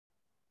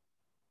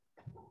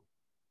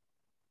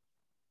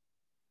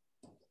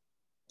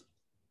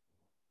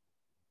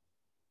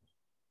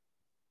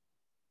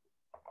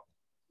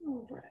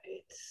All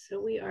right, so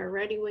we are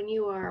ready when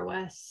you are,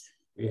 Wes.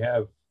 We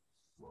have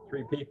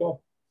 3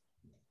 people.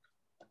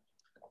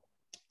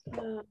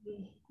 1,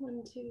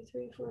 2,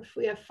 3, 4.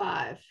 We have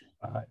 5.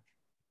 5.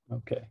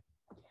 Okay.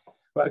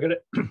 Well, good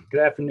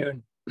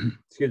afternoon.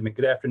 Excuse me.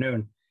 Good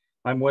afternoon.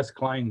 I'm Wes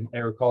Klein,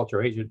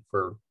 agriculture agent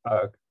for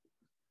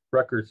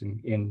Rutgers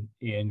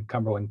in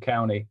Cumberland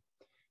County.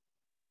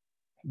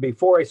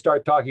 Before I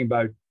start talking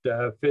about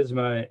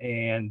FSMA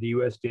and the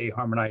USDA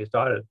harmonized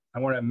audit, I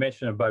want to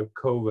mention about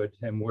COVID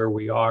and where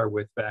we are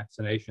with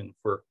vaccination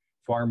for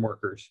farm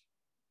workers.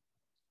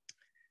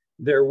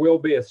 There will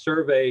be a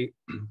survey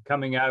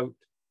coming out,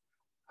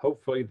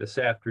 hopefully this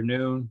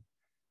afternoon,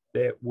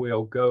 that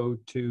will go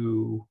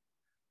to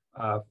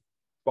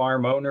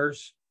farm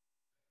owners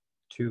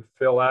to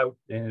fill out,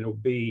 and it'll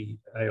be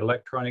an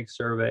electronic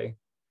survey,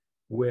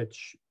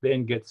 which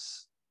then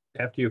gets,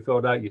 after you fill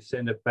it out, you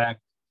send it back,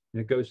 and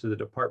it goes to the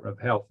Department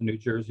of Health, New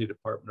Jersey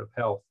Department of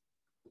Health.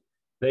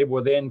 They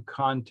will then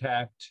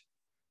contact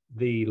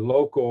the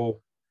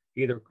local,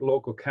 either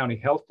local county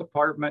health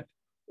department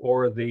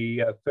or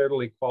the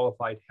federally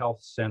qualified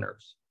health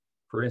centers.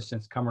 For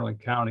instance, Cumberland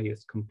County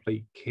is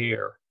Complete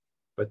Care,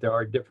 but there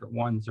are different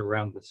ones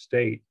around the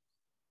state.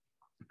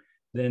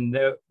 Then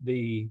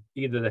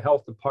either the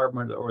health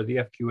department or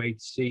the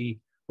FQHC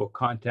will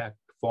contact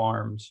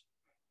farms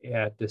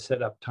to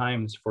set up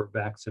times for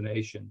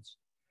vaccinations.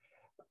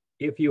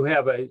 If you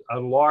have a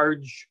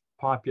large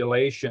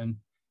population,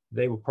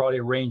 they will probably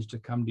arrange to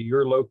come to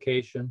your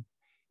location.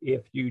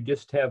 If you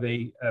just have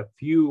a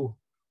few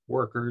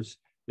workers,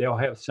 they'll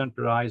have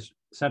centralized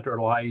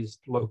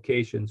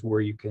locations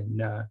where you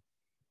can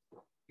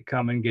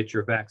come and get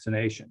your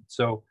vaccination.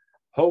 So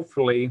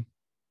hopefully,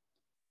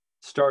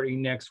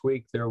 starting next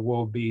week, there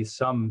will be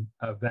some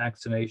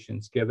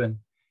vaccinations given.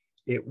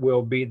 It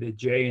will be the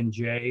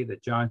J&J, the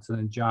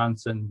Johnson &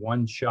 Johnson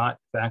one-shot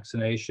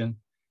vaccination.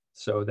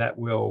 So that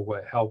will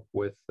help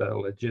with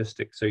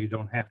logistics, so you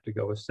don't have to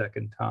go a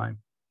second time.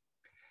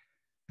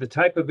 The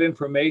type of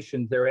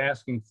information they're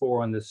asking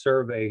for on the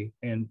survey,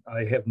 and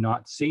I have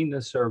not seen the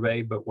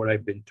survey, but what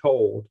I've been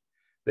told,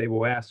 they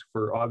will ask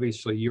for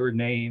obviously your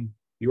name,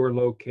 your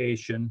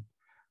location,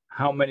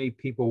 how many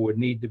people would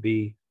need to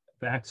be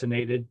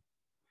vaccinated,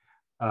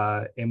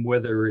 and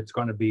whether it's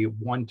going to be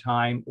one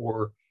time,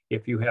 or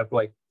if you have,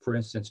 like, for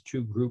instance,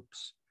 2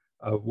 groups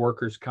of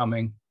workers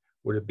coming,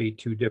 would it be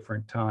 2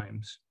 different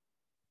times?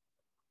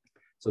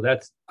 So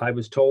I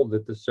was told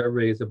that the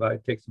survey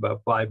takes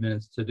about 5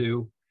 minutes to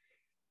do,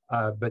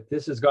 but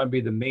this is going to be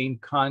the main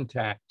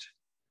contact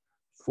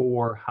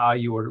for how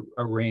you would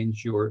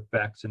arrange your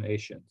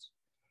vaccinations.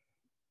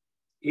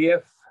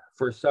 If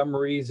for some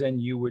reason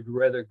you would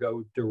rather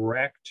go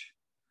direct,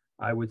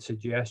 I would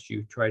suggest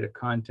you try to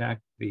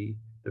contact the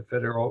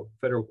federal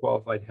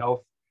qualified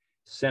health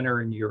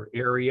center in your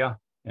area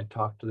and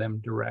talk to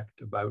them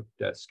direct about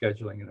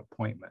scheduling an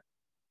appointment.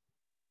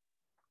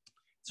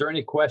 Is there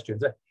any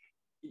questions?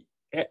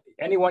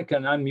 Anyone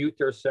can unmute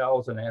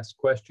themselves and ask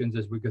questions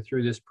as we go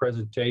through this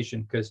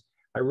presentation, because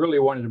I really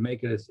wanted to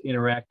make it as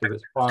interactive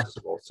as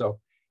possible. So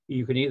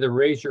you can either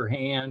raise your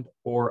hand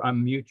or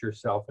unmute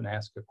yourself and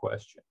ask a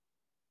question.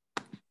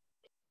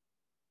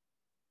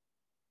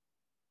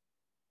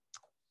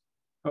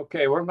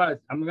 Okay, I'm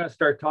going to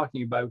start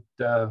talking about,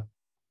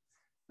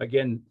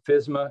 again,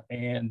 FSMA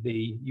and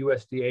the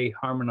USDA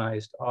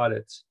harmonized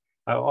audits.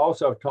 I'll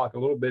also talk a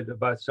little bit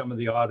about some of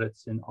the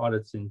audits and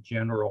audits in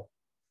general.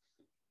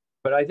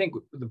 But I think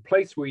the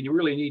place we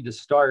really need to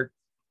start,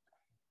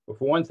 for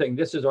one thing,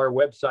 this is our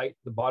website.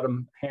 The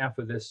bottom half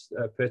of this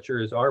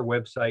picture is our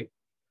website.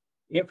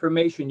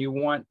 Information you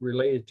want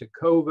related to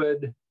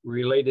COVID,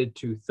 related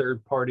to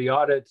third-party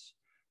audits,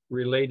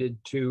 related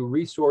to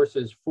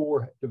resources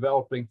for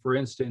developing, for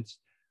instance,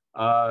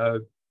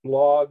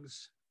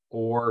 logs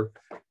or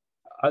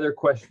other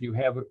questions you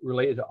have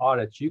related to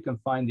audits, you can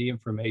find the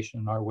information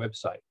on our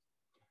website.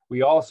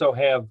 We also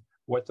have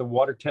what the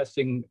water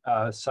testing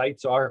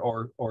sites are,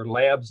 or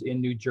labs in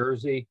New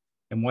Jersey,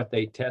 and what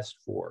they test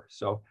for.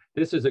 So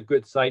this is a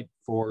good site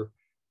for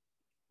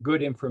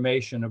good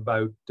information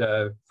about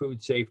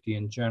food safety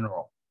in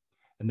general.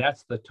 And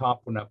that's the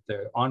top one up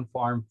there,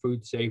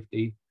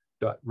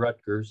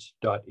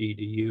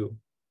 onfarmfoodsafety.rutgers.edu.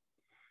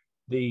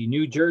 The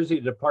New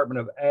Jersey Department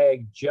of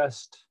Ag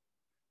just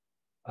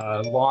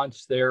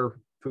launched their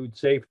food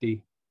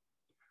safety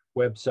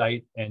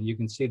website, and you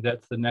can see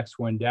that's the next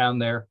one down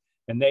there.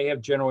 And they have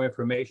general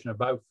information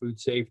about food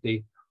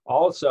safety.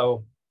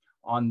 Also,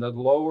 on the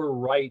lower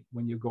right,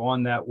 when you go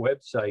on that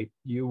website,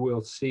 you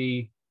will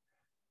see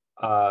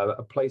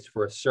a place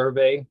for a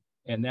survey.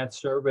 And that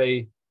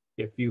survey,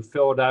 if you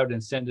fill it out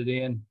and send it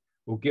in,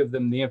 will give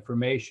them the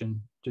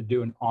information to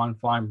do an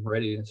on-farm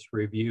readiness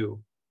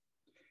review.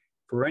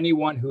 For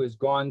anyone who has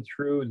gone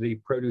through the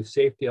Produce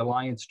Safety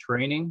Alliance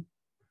training,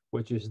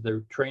 which is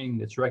the training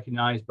that's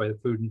recognized by the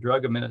Food and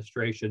Drug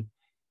Administration,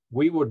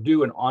 we will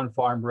do an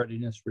on-farm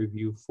readiness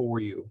review for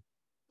you.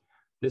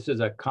 This is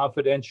a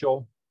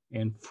confidential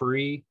and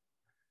free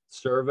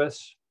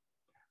service.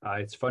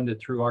 It's funded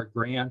through our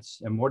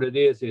grants. And what it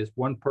is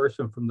one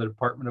person from the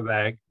Department of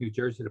Ag, New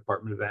Jersey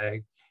Department of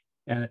Ag,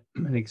 and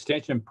an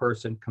extension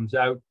person comes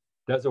out,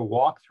 does a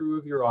walkthrough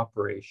of your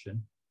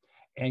operation,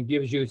 and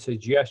gives you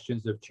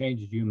suggestions of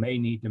changes you may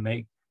need to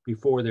make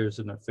before there's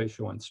an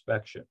official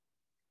inspection.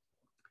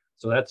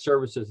 So that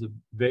service is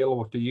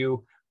available to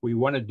you. We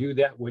want to do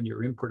that when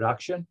you're in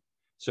production,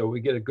 so we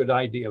get a good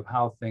idea of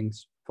how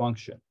things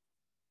function.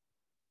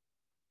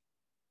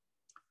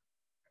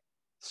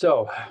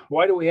 So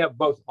why do we have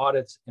both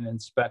audits and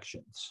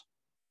inspections?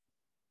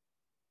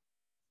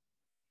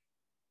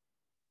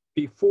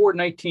 Before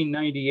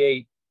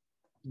 1998,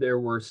 there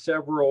were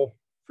several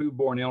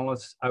foodborne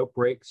illness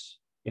outbreaks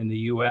in the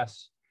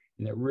US,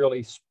 and it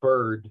really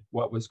spurred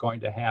what was going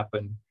to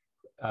happen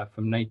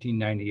from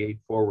 1998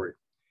 forward.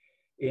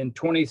 In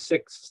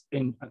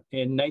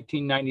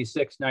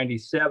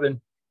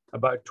 1996-97,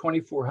 about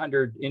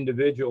 2,400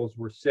 individuals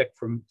were sick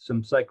from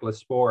some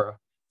cyclospora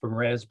from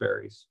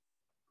raspberries.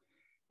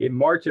 In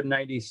March of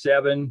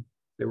 97,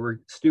 there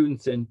were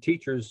students and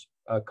teachers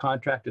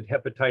contracted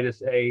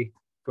hepatitis A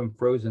from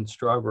frozen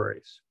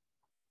strawberries.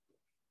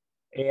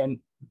 And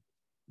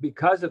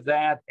because of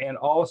that, and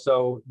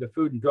also the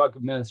Food and Drug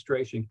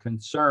Administration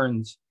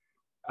concerns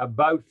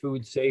about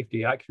food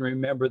safety, I can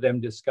remember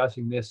them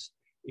discussing this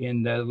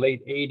in the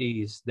late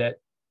 80s, that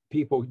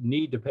people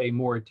need to pay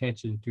more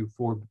attention to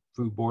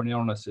foodborne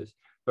illnesses,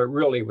 but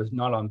really it was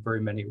not on very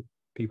many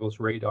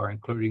people's radar,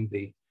 including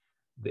the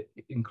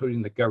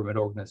government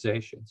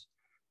organizations.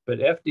 But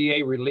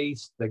FDA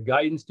released the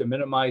guidance to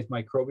minimize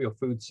microbial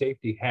food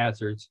safety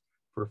hazards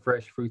for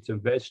fresh fruits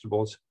and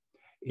vegetables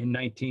in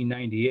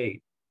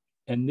 1998.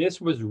 And this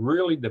was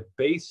really the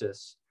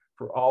basis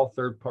for all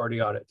third-party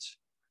audits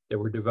that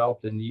were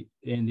developed in the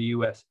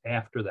US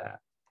after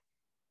that.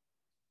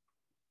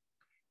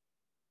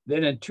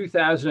 Then in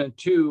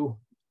 2002,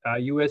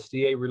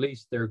 USDA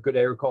released their Good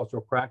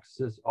Agricultural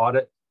Practices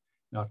Audit.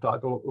 And I'll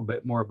talk a little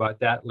bit more about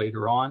that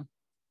later on,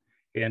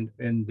 and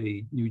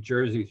the New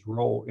Jersey's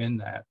role in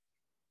that.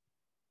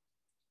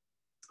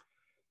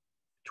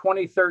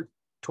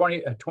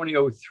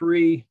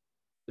 2003,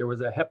 there was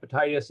a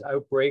hepatitis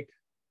outbreak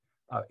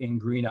in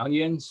green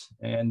onions,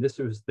 and this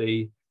was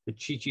the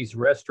Chi-Chi's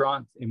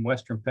restaurant in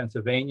Western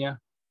Pennsylvania.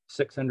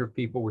 600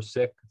 people were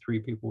sick, 3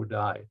 people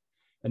died.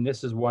 And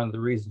this is one of the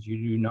reasons you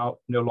do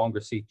no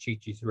longer see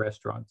Chi-Chi's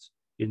restaurants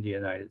in the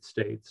United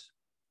States.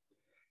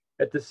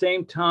 At the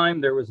same time,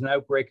 there was an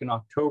outbreak in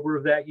October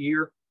of that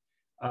year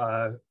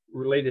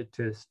related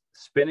to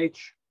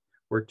spinach,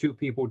 where 2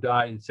 people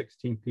died and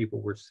 16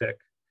 people were sick.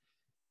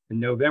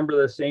 In November of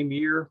the same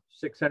year,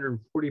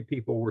 640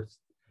 people were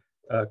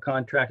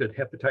contracted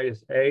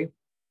hepatitis A,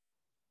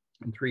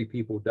 and 3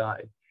 people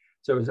died.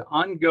 So it was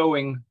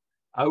ongoing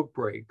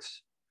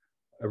outbreaks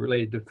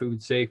related to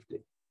food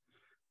safety.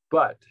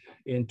 But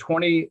in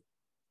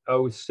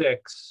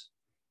 2006,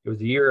 it was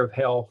the year of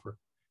hell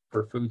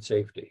for food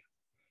safety.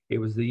 It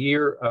was the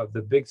year of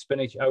the big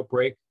spinach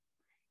outbreak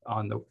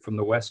from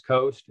the West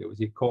Coast. It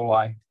was E.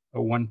 coli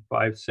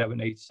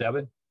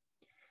 015787.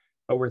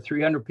 Over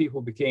 300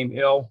 people became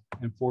ill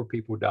and 4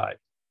 people died,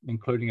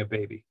 including a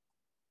baby.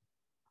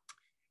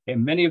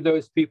 And many of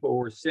those people who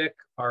were sick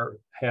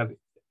have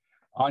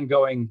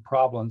ongoing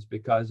problems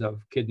because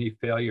of kidney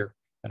failure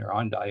and are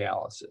on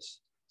dialysis.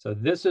 So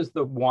this is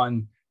the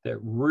one that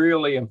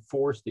really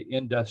enforced the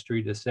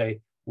industry to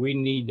say, we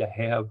need to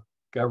have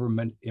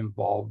government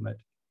involvement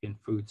in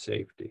food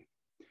safety.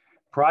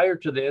 Prior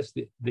to this,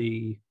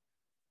 the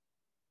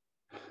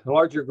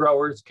larger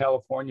growers,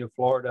 California,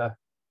 Florida,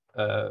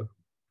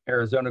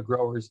 Arizona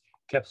growers,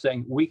 kept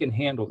saying, we can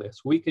handle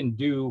this. We can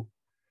do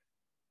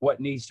what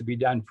needs to be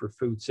done for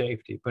food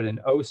safety. But in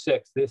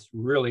 2006, this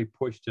really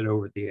pushed it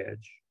over the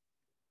edge.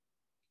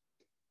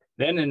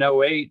 Then in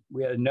 2008,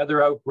 we had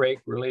another outbreak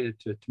related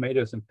to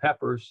tomatoes and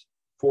peppers.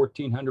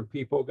 1,400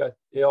 people got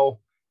ill,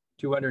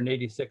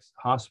 286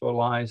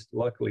 hospitalized.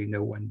 Luckily,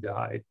 no one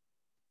died.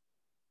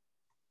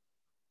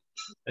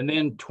 And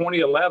then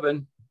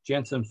 2011,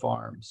 Jensen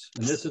Farms.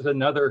 And this is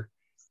another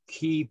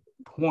key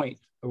point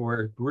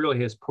where it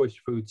really has pushed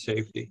food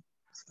safety.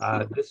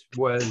 This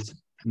was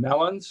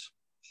melons,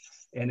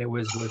 and it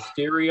was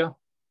listeria.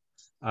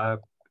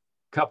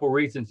 Couple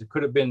reasons. It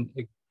could have been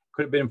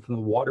from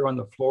the water on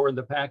the floor in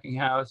the packing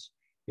house.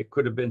 It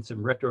could have been some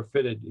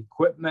retrofitted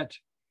equipment.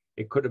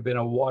 It could have been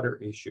a water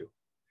issue.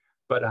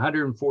 But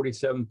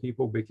 147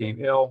 people became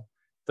ill,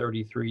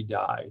 33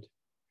 died.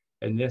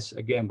 And this,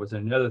 again, was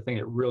another thing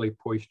that really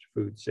pushed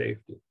food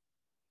safety.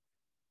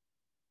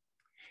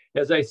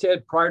 As I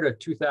said, prior to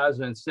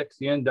 2006,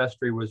 the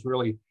industry was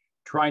really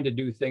trying to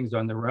do things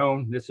on their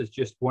own. This is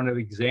just one of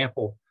the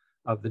example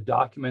of the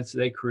documents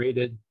they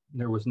created.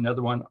 There was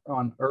another one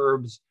on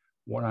herbs,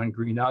 one on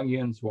green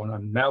onions, one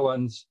on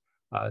melons,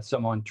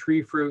 some on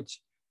tree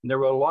fruits. And there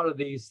were a lot of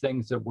these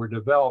things that were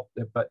developed,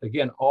 but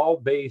again, all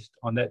based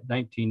on that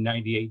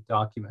 1998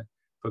 document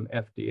from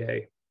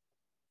FDA.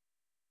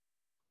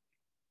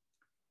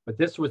 But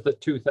this was the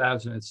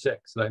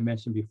 2006 that I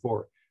mentioned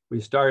before.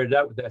 We started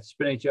out with that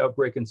spinach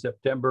outbreak in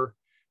September.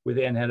 We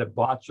then had a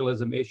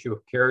botulism issue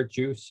of carrot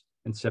juice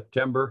in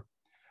September.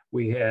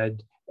 We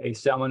had a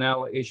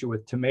salmonella issue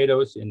with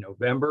tomatoes in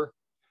November.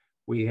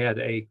 We had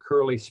a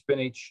curly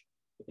spinach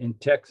in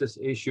Texas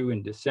issue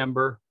in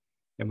December.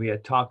 And we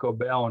had Taco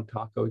Bell and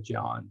Taco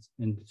John's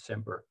in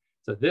December.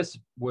 So this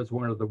was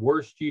one of the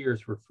worst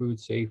years for food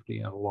safety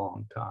in a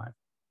long time.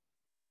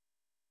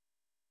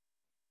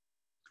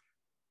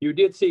 You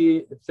did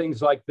see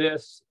things like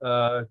this,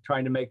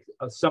 trying to make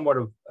somewhat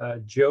of a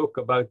joke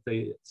about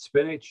the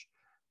spinach.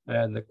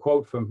 And the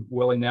quote from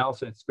Willie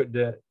Nelson, it's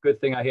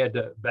good thing I had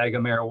a bag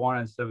of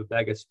marijuana instead of a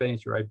bag of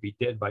spinach or I'd be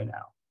dead by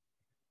now.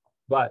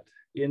 But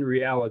in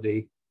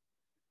reality,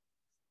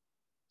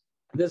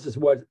 this is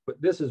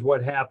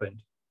what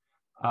happened.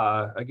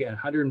 Again,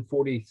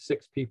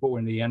 146 people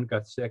in the end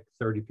got sick,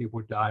 30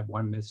 people died,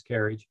 1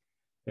 miscarriage,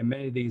 and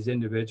many of these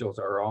individuals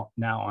are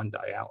now on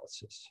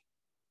dialysis.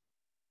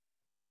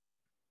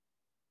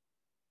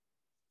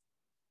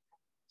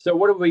 So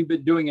what have we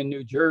been doing in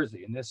New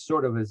Jersey? And this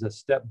sort of is a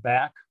step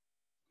back.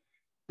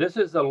 This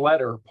is a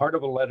letter, part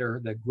of a letter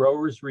that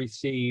growers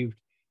received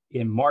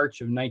in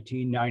March of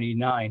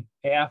 1999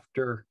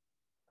 after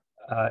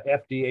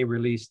FDA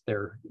released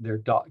their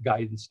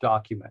guidance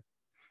document.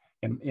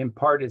 And in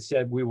part, it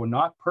said, we will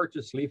not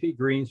purchase leafy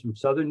greens from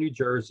Southern New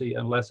Jersey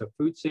unless a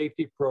food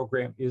safety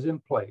program is in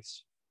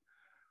place.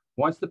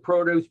 Once the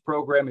produce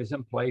program is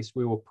in place,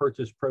 we will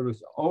purchase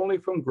produce only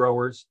from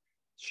growers,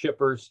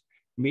 shippers,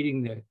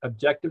 meeting the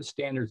objective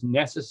standards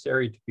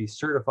necessary to be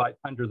certified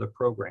under the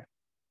program.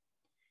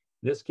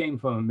 This came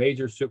from a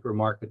major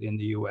supermarket in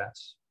the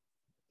US.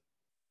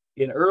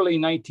 In early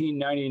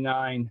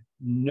 1999,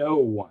 no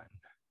one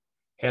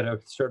had a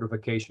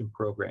certification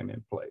program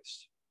in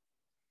place.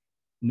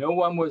 No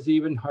one was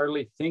even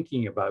hardly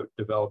thinking about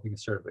developing a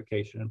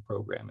certification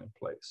program in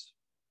place.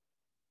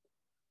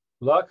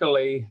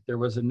 Luckily, there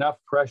was enough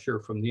pressure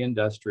from the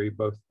industry,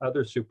 both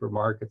other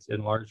supermarkets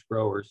and large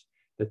growers,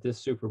 that this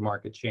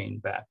supermarket chain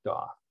backed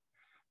off.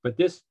 But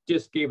this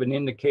just gave an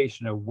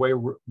indication of where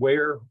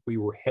we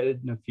were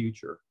headed in the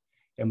future,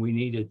 and we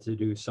needed to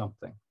do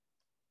something.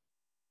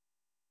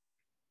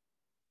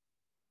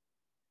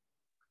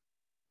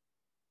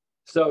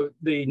 So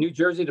the New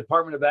Jersey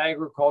Department of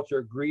Agriculture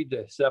agreed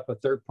to set up a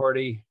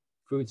third-party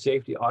food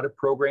safety audit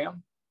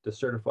program to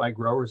certify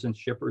growers and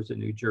shippers in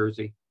New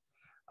Jersey.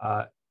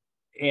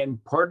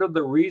 And part of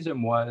the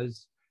reason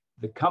was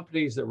the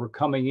companies that were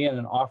coming in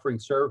and offering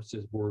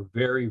services were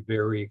very,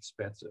 very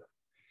expensive.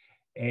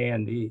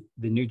 And the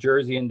New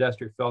Jersey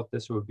industry felt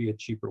this would be a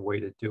cheaper way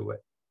to do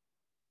it.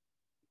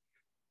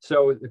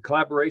 So the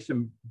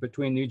collaboration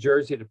between New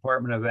Jersey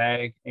Department of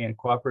Ag and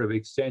Cooperative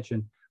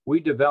Extension, we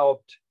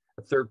developed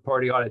a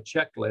third-party audit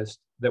checklist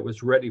that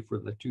was ready for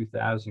the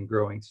 2000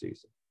 growing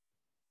season.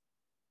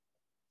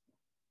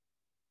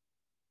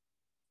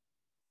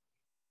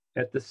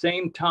 At the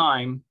same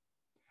time,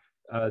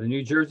 the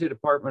New Jersey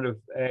Department of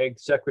Ag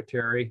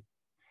Secretary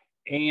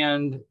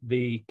and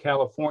the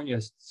California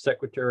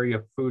Secretary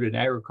of Food and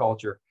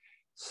Agriculture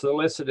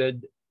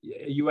solicited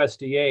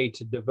USDA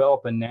to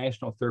develop a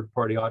national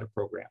third-party audit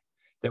program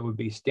that would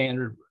be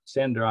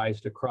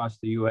standardized across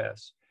the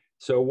US.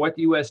 So what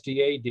the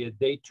USDA did,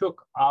 they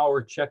took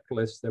our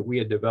checklist that we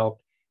had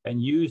developed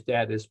and used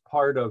that as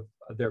part of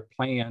their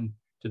plan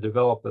to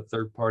develop a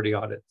third-party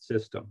audit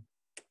system.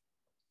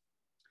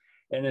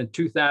 And in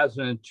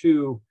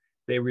 2002,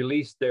 they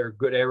released their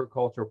Good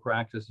Agricultural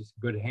Practices,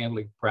 Good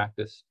Handling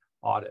Practice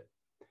audit.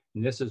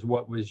 And this is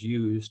what was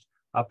used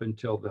up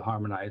until the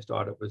harmonized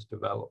audit was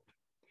developed.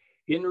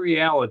 In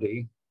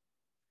reality,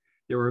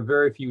 there were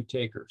very few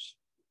takers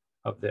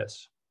of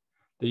this.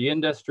 The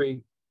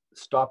industry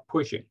stopped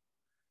pushing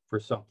for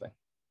something.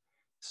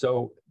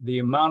 So the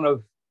amount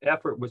of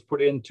effort was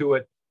put into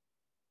it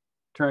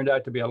turned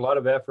out to be a lot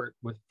of effort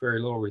with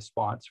very little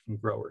response from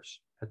growers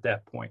at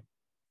that point.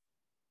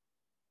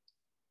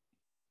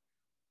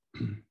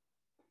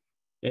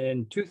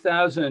 In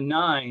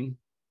 2009,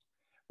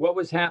 what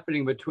was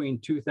happening between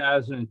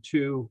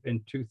 2002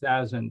 and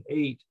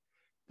 2008,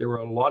 there were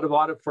a lot of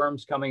audit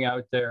firms coming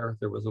out there.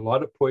 There was a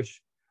lot of push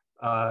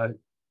to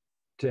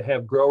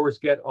have growers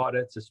get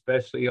audits,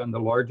 especially on the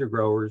larger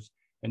growers,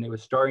 and it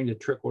was starting to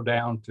trickle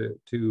down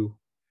to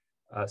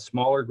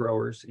smaller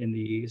growers in the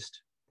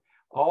East.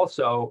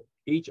 Also,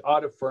 each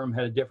audit firm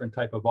had a different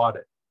type of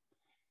audit.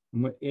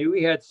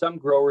 We had some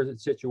growers in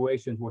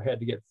situations where we had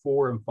to get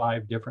 4 and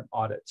 5 different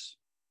audits,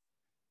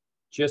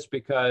 just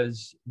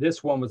because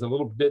this one was a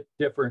little bit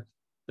different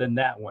than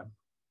that one.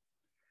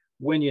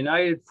 When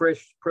United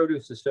Fresh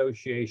Produce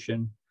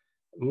Association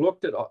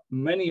looked at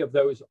many of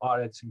those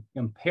audits and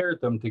compared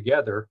them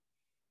together,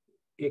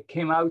 it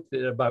came out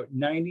that about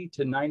 90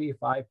 to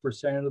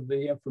 95% of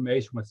the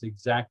information was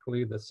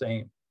exactly the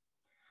same.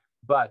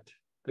 But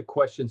the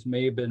questions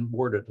may have been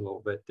worded a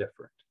little bit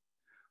different,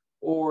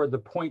 or the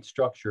point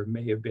structure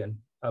may have been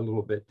a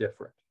little bit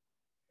different.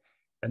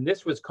 And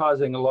this was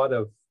causing a lot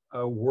of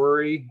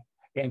worry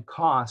and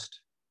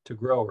cost to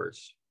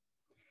growers.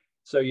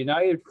 So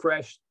United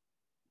Fresh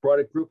brought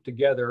a group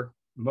together,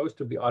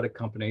 most of the audit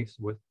companies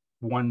with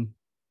one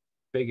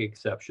big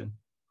exception,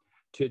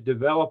 to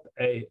develop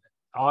an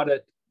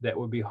audit that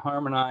would be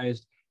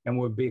harmonized and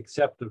would be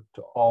acceptable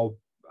to all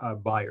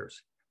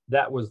buyers.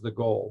 That was the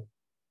goal.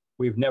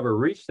 We've never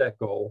reached that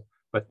goal,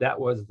 but that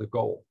was the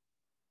goal.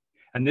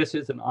 And this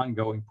is an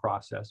ongoing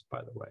process,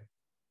 by the way.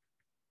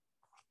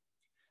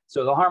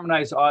 So the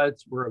harmonized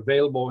audits were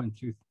available in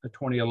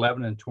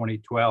 2011 and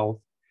 2012.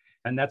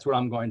 And that's what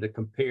I'm going to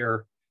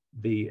compare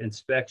the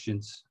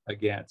inspections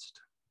against.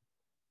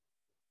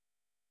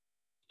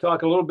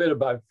 Talk a little bit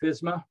about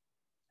FSMA.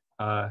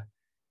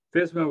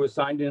 FSMA was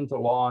signed into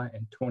law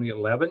in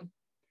 2011.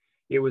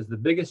 It was the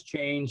biggest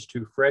change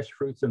to fresh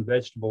fruits and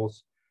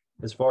vegetables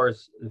as far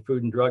as the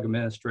Food and Drug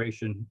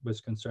Administration was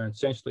concerned,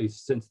 essentially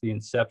since the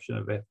inception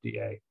of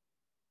FDA.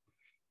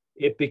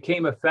 It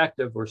became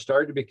effective, or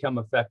started to become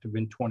effective,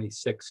 in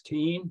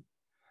 2016,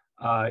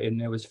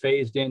 and it was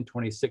phased in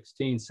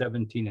 2016,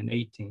 17, and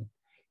 18.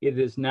 It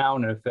is now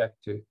in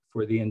effect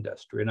for the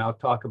industry, and I'll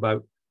talk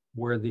about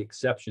where the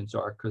exceptions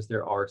are, because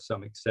there are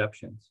some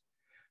exceptions.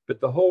 But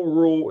the whole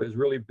rule is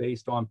really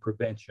based on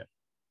prevention.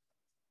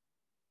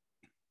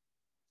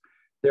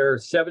 There are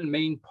 7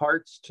 main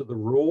parts to the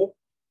rule,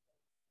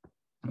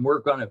 and we're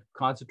going to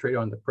concentrate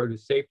on the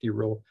produce safety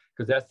rule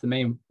because that's the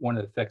main one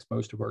that affects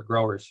most of our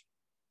growers.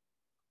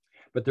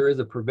 But there is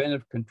a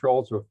preventive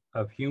controls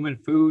of human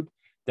food.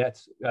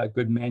 That's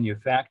good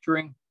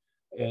manufacturing.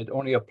 It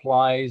only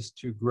applies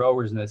to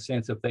growers in the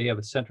sense if they have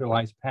a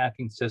centralized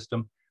packing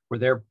system where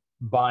they're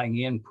buying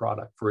in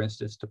product, for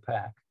instance, to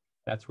pack.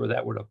 That's where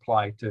that would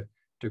apply to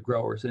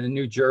growers. And in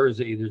New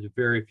Jersey, there's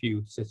very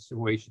few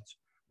situations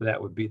where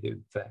that would be the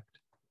effect.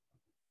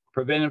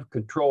 Preventive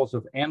controls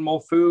of animal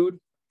food.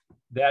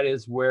 That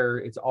is where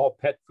it's all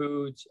pet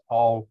foods,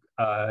 all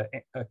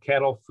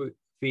cattle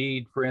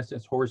feed, for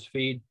instance, horse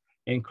feed,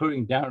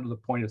 including down to the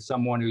point of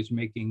someone who's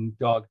making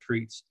dog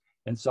treats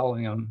and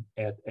selling them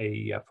at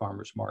a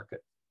farmer's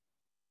market.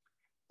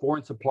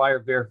 Foreign supplier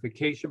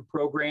verification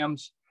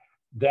programs,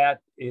 that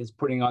is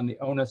putting on the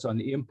onus on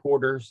the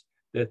importers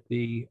that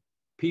the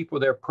people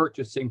they're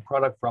purchasing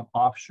product from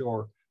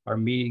offshore are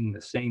meeting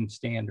the same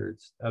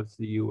standards as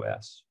the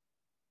US.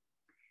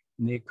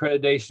 And the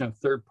accreditation of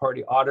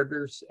third-party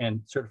auditors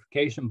and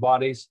certification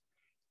bodies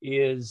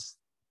is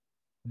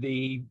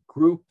the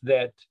group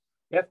that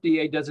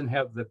FDA doesn't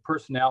have the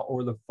personnel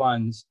or the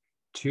funds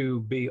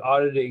to be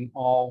auditing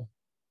all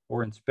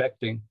or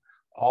inspecting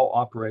all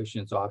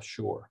operations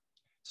offshore.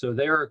 So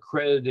they're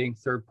accrediting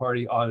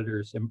third-party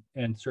auditors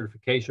and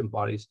certification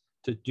bodies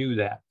to do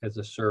that as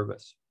a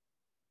service.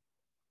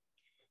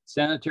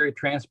 Sanitary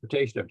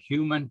transportation of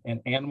human and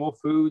animal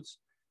foods,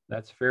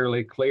 that's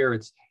fairly clear.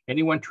 It's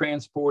anyone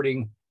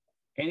transporting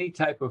any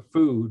type of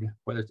food,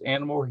 whether it's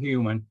animal or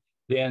human,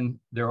 then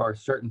there are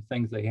certain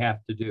things they have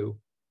to do.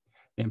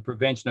 And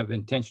prevention of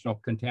intentional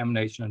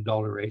contamination and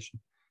adulteration.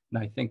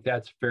 And I think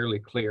that's fairly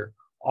clear.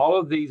 All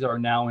of these are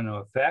now in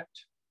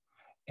effect,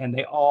 and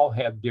they all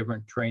have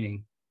different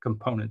training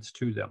components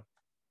to them.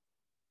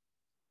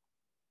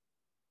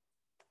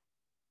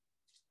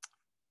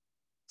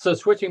 So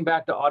switching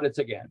back to audits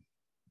again,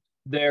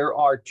 there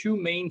are 2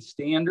 main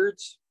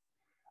standards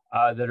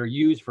that are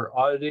used for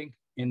auditing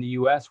in the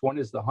US. One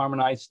is the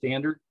harmonized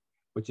standard,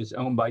 which is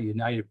owned by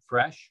United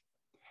Fresh.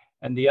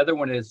 And the other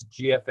one is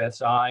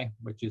GFSI,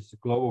 which is the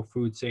Global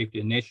Food Safety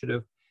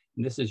Initiative.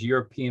 And this is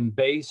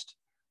European-based,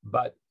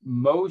 but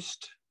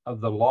most of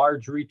the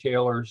large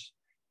retailers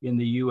in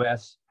the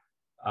US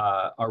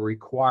are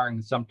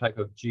requiring some type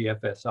of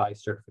GFSI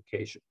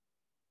certification.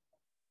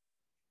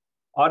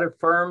 Audit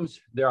firms,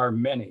 there are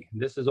many.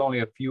 This is only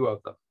a few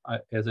of them.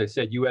 As I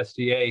said,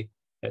 USDA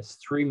has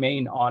 3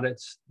 main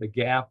audits: the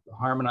GAP, the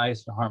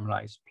Harmonized, the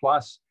Harmonized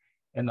Plus,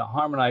 and the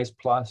Harmonized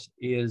Plus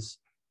is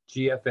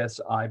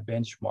GFSI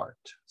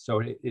benchmarked.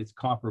 So it's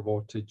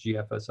comparable to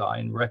GFSI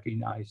and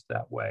recognized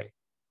that way.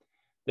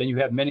 Then you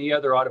have many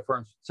other audit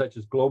firms such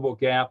as Global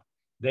Gap.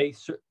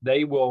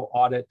 They will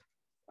audit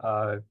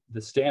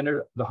the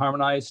standard, the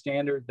harmonized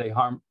standard.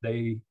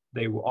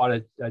 They will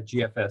audit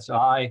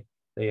GFSI.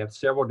 They have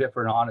several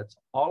different audits.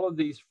 All of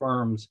these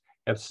firms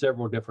have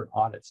several different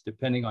audits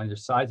depending on your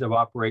size of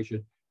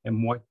operation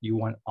and what you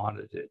want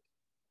audited.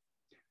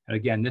 And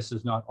again, this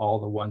is not all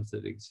the ones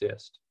that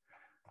exist.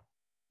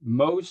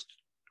 Most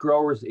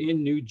growers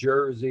in New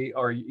Jersey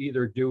are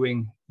either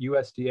doing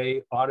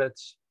USDA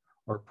audits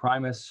or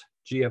Primus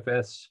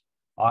GFS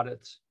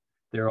audits.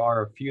 There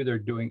are a few that are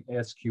doing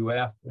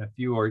SQF and a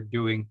few are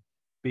doing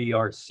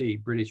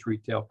BRC, British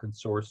Retail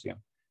Consortium,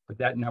 but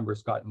that number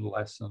has gotten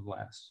less and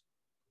less.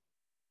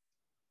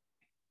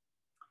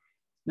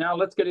 Now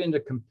let's get into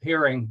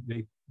comparing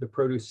the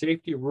produce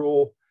safety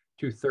rule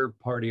to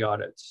third-party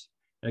audits.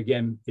 And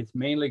again, it's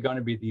mainly going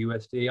to be the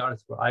USDA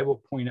audits, but I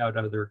will point out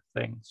other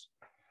things.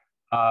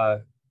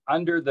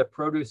 Under the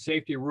produce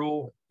safety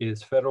rule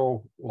is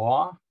federal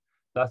law,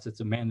 thus it's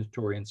a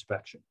mandatory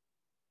inspection.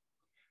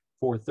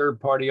 For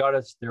third-party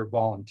audits, they're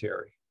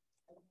voluntary.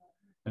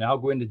 And I'll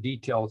go into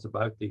details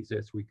about these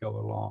as we go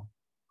along.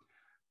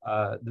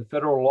 The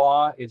federal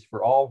law is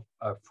for all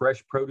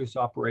fresh produce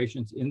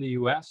operations in the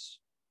US.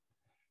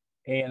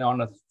 And on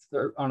a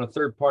on a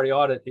third-party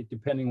audit, it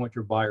depending what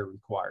your buyer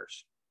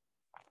requires.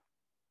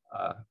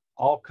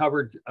 All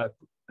covered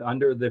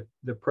under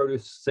the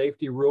produce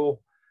safety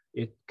rule,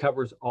 it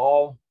covers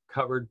all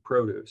covered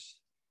produce.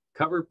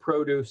 Covered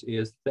produce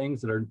is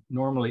things that are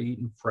normally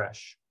eaten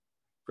fresh.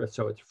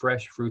 So it's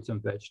fresh fruits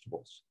and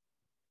vegetables.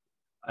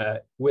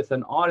 With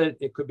an audit,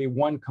 it could be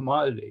one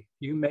commodity.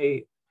 You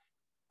may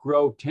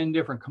grow 10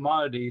 different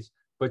commodities,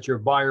 but your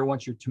buyer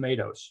wants your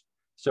tomatoes.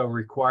 So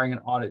requiring an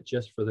audit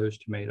just for those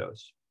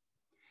tomatoes.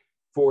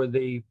 For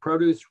the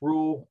produce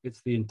rule,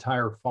 it's the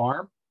entire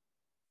farm.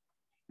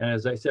 And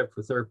as I said,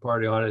 for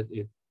third-party audit,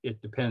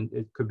 it depends,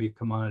 it could be a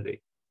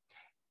commodity.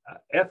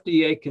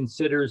 FDA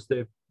considers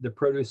the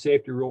produce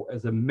safety rule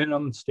as a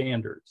minimum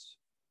standards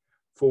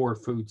for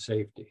food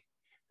safety.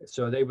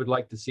 So they would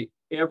like to see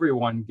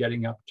everyone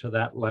getting up to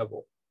that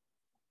level.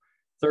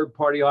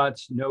 Third-party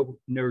audits,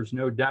 there's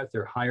no doubt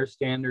they're higher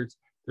standards.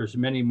 There's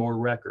many more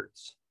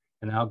records,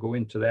 and I'll go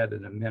into that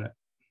in a minute.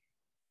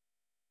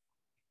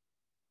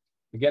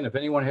 Again, if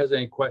anyone has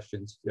any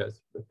questions,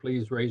 yes,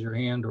 please raise your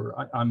hand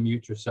or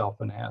unmute yourself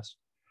and ask.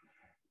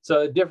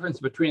 So the difference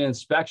between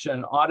inspection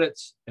and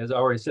audits, as I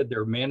already said,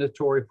 they're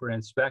mandatory for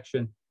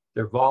inspection,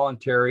 they're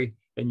voluntary,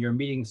 and you're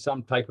meeting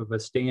some type of a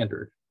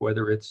standard,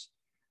 whether it's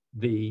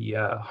the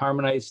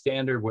harmonized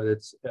standard, whether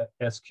it's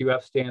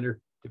SQF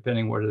standard,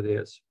 depending what it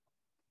is.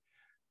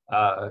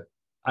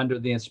 Under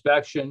the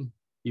inspection,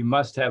 you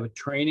must have a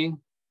training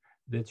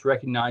that's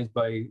recognized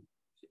by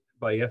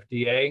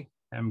FDA,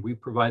 and we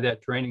provide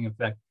that training. In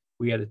fact,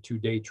 we had a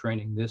 2-day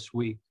training this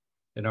week,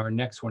 and our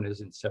next one is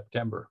in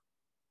September.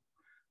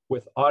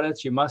 With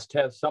audits, you must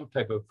have some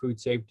type of food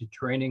safety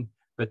training,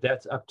 but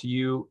that's up to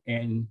you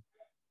and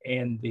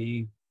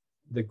the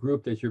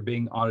group that you're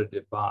being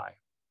audited by.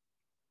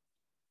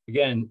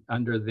 Again,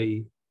 under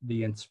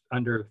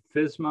under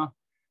FSMA,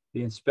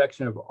 the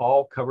inspection of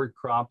all covered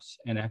crops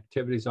and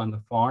activities on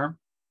the farm.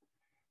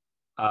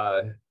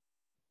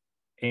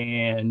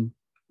 And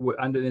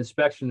under the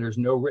inspection, there's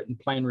no written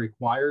plan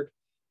required.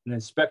 An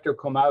inspector will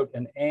come out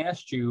and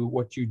ask you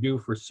what you do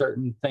for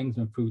certain things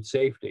in food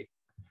safety.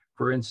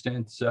 For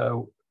instance,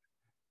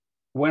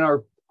 when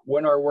are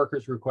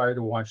workers required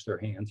to wash their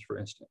hands, for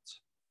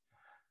instance?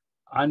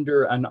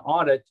 Under an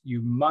audit,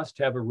 you must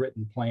have a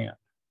written plan.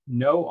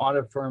 No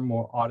audit firm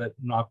will audit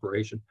an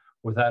operation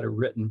without a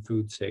written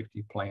food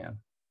safety plan.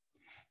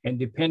 And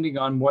depending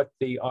on what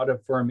the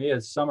audit firm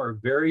is, some are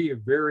very,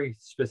 very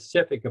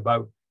specific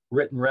about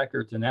written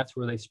records, and that's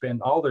where they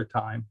spend all their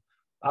time.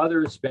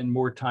 Others spend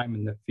more time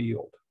in the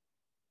field.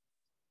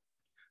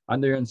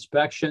 Under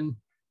inspection,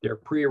 they're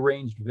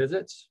prearranged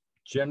visits.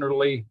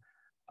 Generally,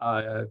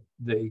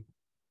 the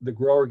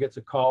grower gets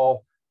a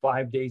call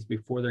 5 days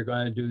before they're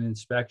going to do the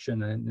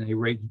inspection, and they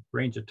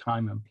arrange a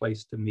time and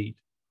place to meet.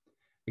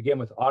 Again,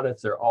 with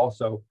audits, they're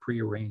also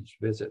prearranged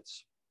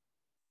visits.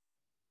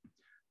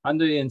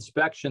 Under the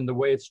inspection, the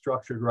way it's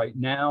structured right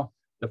now,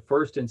 the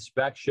first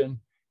inspection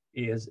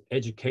is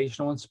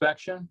educational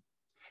inspection,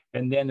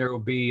 and then there will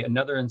be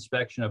another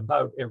inspection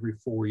about every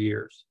 4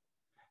 years.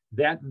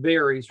 That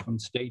varies from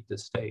state to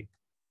state.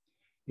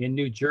 In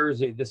New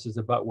Jersey, this is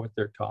about what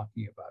they're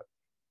talking about.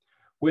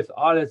 With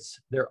audits,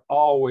 they're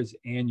always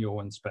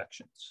annual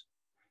inspections.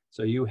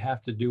 So you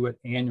have to do it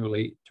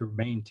annually to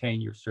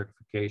maintain your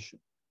certification.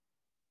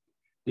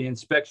 The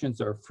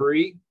inspections are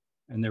free,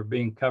 and they're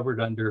being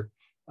covered under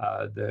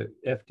the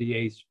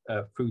FDA's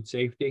food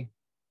safety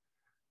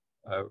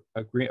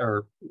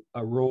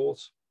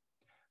rules.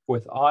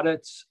 With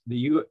audits,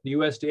 the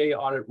USDA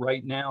audit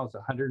right now is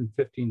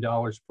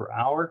 $115 per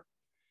hour,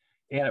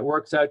 and it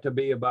works out to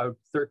be about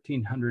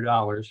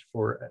 $1,300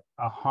 for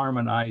a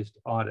harmonized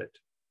audit.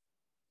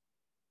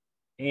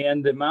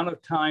 And the amount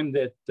of time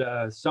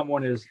that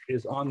someone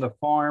is on the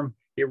farm,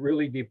 it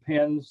really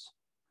depends.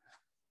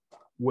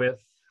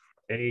 With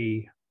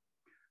a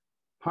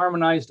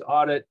harmonized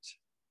audit,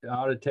 the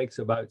audit takes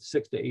about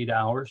 6 to 8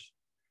 hours,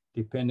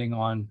 depending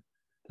on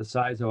the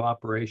size of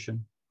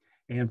operation.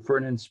 And for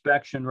an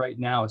inspection right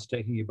now, it's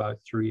taking about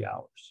 3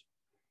 hours.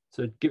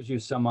 So it gives you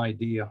some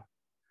idea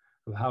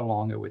of how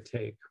long it would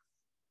take.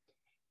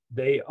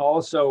 They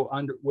also,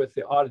 with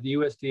the audit, the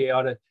USDA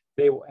audit,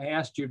 they will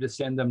ask you to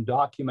send them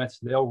documents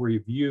they'll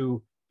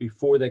review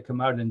before they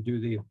come out and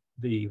do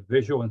the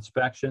visual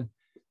inspection.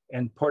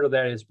 And part of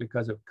that is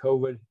because of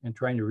COVID and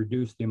trying to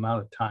reduce the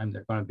amount of time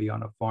they're going to be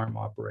on a farm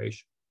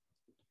operation.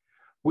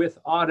 With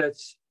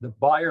audits, the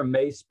buyer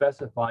may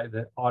specify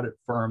the audit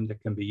firm that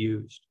can be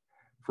used.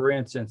 For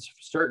instance,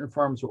 certain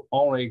firms will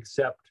only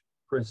accept,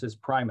 for instance,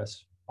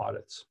 Primus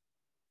audits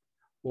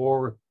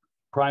or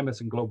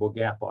Primus and Global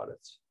Gap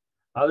audits.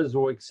 Others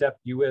will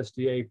accept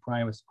USDA,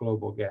 Primus,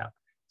 Global Gap.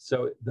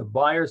 So the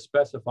buyer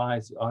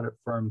specifies the audit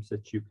firms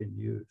that you can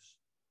use.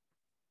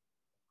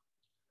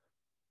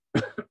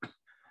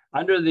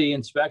 Under the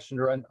inspection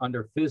or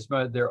under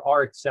FSMA, there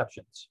are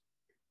exceptions.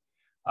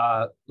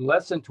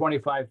 Less than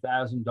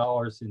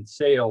 $25,000 in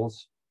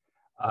sales,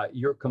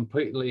 you're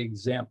completely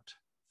exempt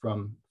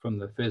from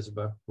the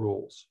FSMA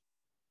rules.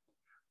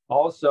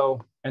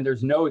 Also, and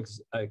there's no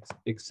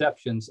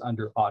exceptions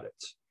under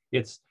audits.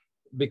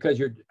 because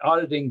you're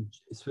auditing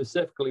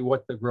specifically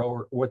what the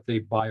grower, what the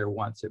buyer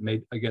wants. It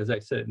may, like as I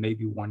said, it may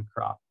be one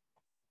crop.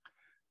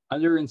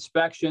 Under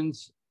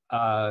inspections,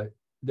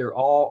 there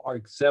all are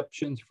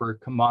exceptions for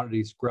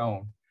commodities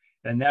grown,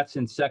 and that's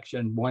in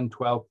section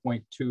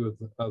 112.2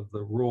 of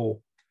the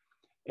rule.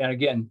 And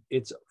again,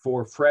 it's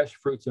for fresh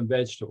fruits and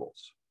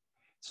vegetables.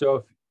 So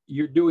if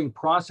you're doing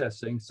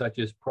processing, such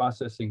as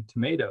processing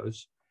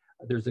tomatoes,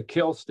 there's a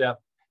kill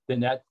step, then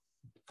that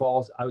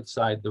falls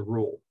outside the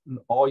rule.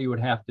 All you would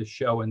have to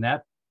show in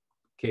that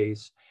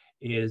case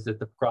is that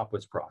the crop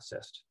was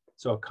processed.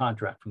 So a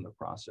contract from the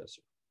processor.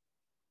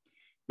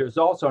 There's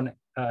also an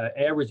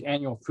average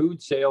annual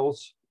food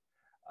sales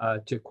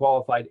to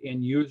qualified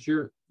end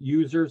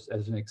users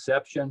as an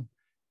exception.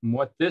 And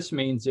what this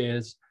means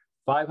is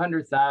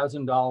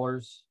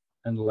 $500,000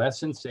 and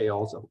less in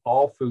sales of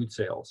all food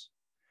sales.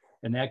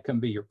 And that can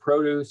be your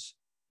produce,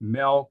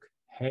 milk,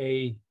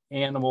 hay,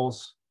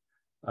 animals,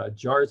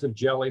 jars of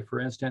jelly, for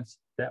instance,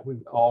 that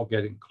would all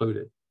get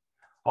included.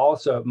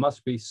 Also, it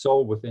must be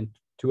sold within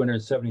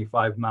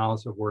 275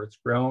 miles of where it's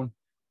grown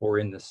or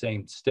in the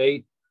same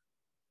state.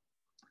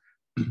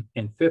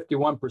 And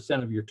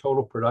 51% of your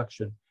total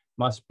production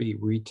must be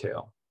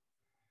retail.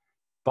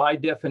 By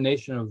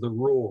definition of the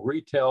rule,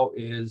 retail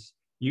is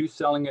you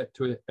selling it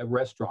to a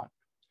restaurant,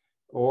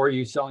 or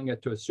you selling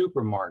it to a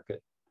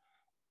supermarket,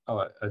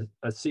 a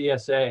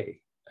CSA,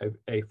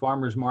 a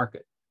farmer's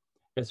market.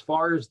 As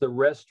far as the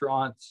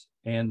restaurants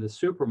and the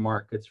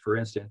supermarkets, for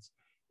instance,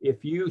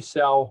 if you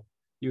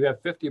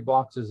have 50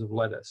 boxes of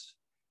lettuce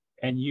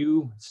and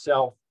you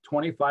sell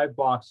 25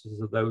 boxes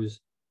of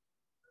those,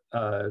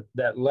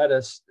 that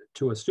lettuce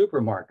to a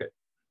supermarket,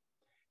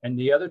 and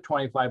the other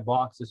 25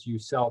 boxes you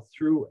sell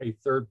through a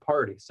third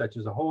party, such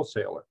as a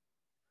wholesaler,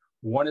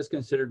 one is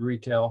considered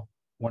retail,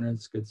 one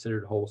is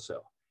considered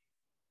wholesale.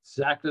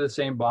 Exactly the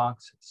same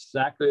box,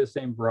 exactly the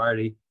same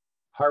variety,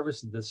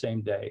 harvested the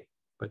same day,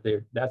 but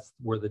that's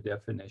where the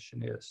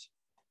definition is.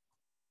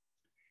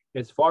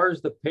 As far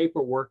as the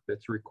paperwork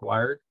that's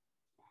required,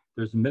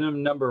 there's a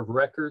minimum number of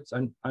records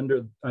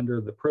under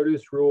the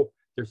produce rule.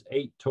 There's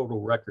 8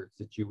 total records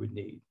that you would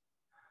need.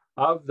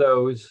 Of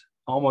those,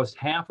 almost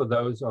half of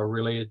those are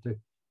related to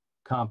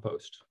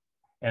compost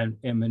and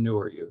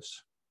manure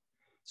use.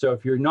 So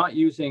if you're not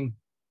using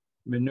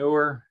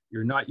manure,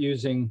 you're not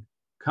using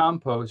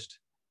compost,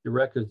 your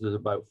records is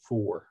about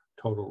 4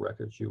 total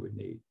records you would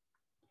need.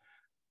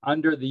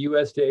 Under the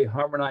USDA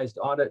harmonized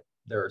audit,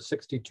 there are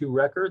 62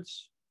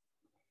 records.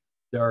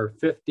 There are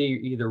 50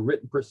 either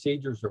written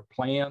procedures or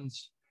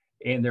plans,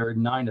 and there are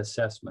 9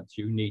 assessments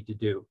you need to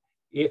do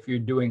if you're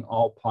doing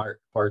all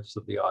parts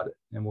of the audit.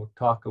 And we'll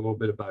talk a little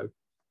bit about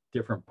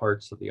different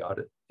parts of the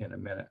audit in a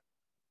minute.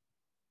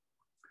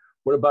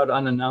 What about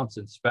unannounced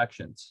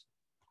inspections?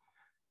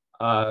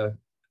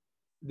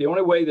 The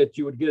only way that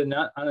you would get an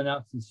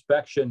unannounced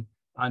inspection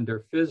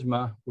under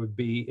FSMA would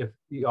be if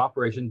the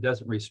operation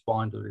doesn't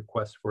respond to the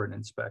request for an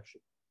inspection.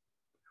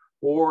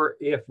 Or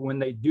if when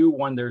they do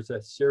one, there's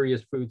a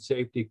serious food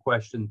safety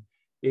question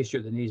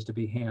issue that needs to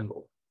be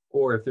handled.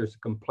 Or if there's a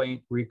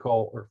complaint,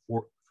 recall,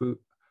 or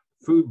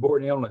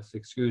foodborne illness,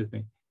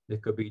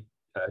 that could be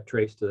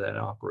traced to that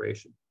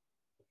operation.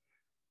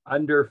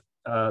 Under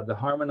the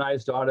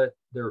harmonized audit,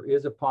 there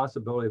is a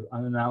possibility of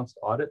unannounced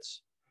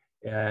audits.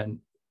 And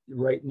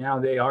right now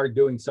they are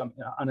doing some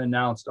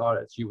unannounced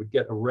audits. You would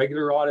get a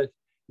regular audit,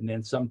 and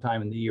then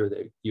sometime in the year,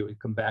 you would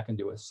come back and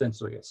do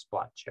essentially a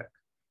spot check,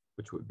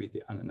 which would be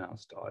the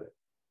unannounced audit.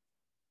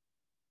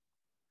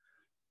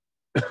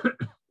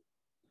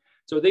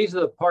 So these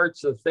are the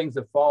parts of things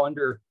that fall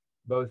under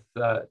both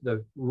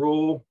the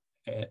rule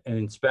and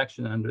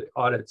inspection under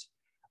audits.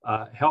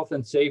 Health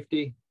and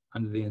safety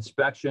under the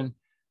inspection,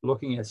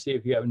 looking at see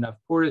if you have enough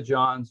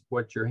porta-johns,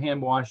 what your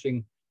hand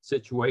washing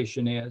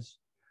situation is.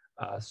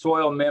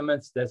 Soil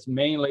amendments, that's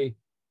mainly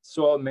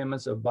soil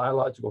amendments of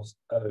biological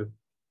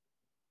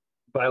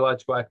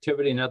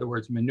activity. In other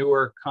words,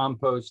 manure,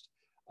 compost,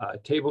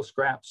 table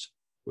scraps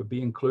would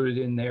be included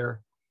in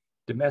there.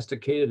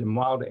 Domesticated and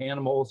wild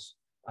animals,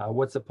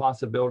 what's the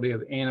possibility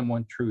of animal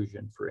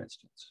intrusion, for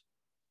instance?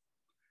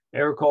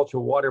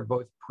 Agricultural water,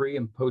 both pre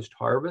and post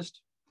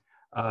harvest.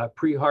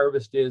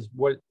 Pre-harvest is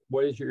what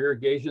is your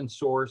irrigation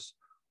source?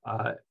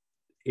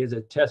 Is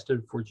it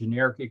tested for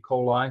generic E.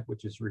 coli,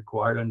 which is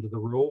required under the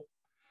rule,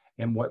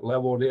 and what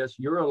level it is?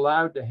 You're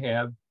allowed to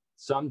have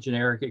some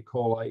generic E.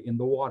 coli in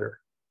the water,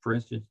 for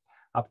instance,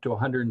 up to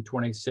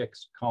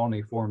 126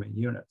 colony forming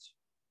units.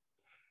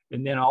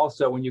 And then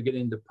also when you get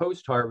into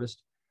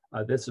post-harvest,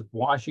 this is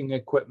washing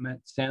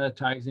equipment,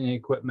 sanitizing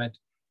equipment.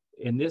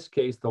 In this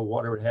case, the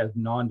water would have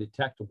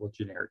non-detectable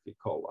generic E.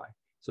 coli.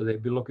 So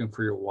they'd be looking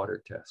for your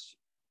water tests.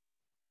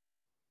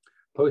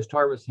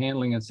 Post-harvest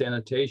handling and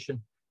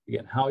sanitation.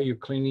 Again, how are you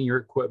cleaning your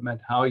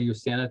equipment? How are you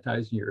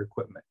sanitizing your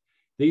equipment?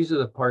 These are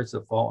the parts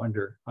that fall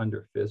under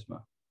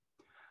FSMA.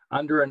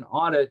 Under an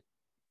audit,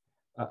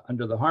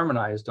 under the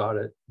harmonized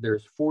audit,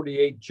 there's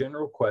 48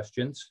 general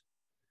questions.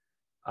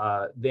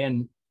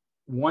 Then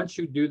once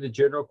you do the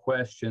general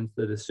questions,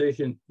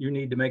 you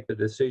need to make the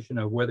decision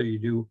of whether you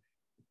do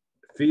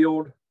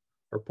field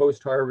or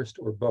post-harvest,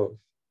 or both.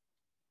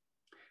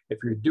 If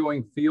you're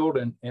doing field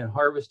and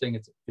harvesting,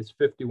 it's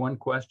 51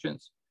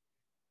 questions.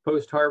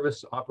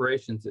 Post-harvest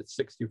operations, it's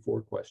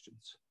 64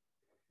 questions.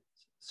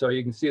 So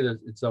you can see that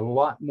it's a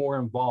lot more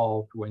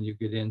involved when you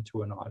get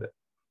into an audit.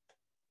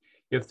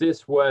 If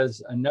this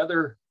was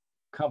another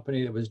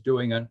company that was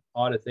doing an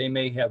audit, they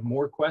may have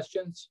more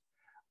questions,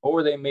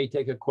 or they may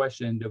take a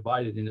question and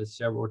divide it into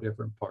several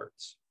different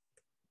parts.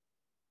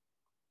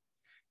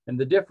 And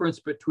the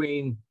difference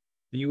between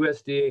the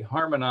USDA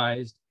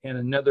harmonized and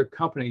another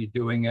company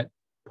doing it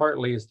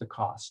partly is the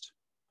cost.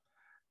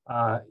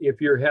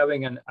 If you're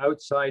having an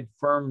outside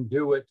firm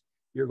do it,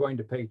 you're going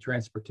to pay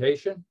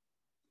transportation.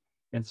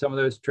 And some of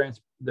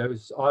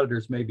those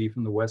auditors may be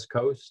from the West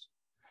Coast.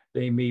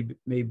 They may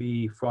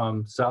be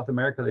from South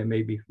America. They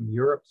may be from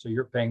Europe. So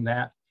you're paying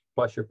that,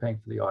 plus you're paying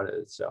for the audit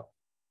itself.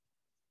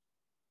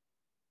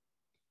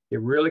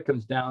 It really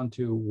comes down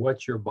to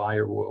what your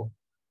buyer will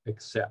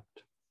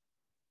accept.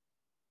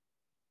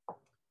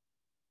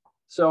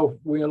 So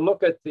we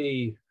look at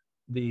the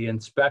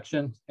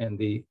inspection and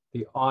the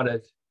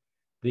audit.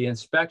 The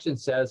inspection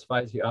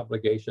satisfies the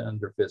obligation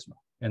under FSMA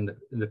and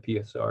the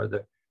PSR,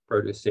 the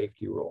Produce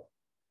Safety Rule.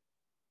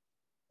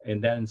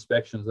 And that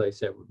inspection, as I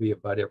said, would be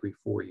about every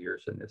 4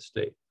 years in this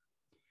state.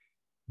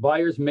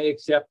 Buyers may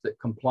accept that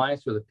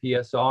compliance with the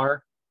PSR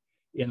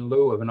in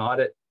lieu of an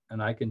audit.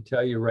 And I can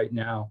tell you right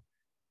now,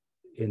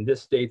 in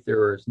this state,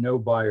 there is no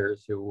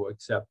buyers who will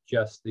accept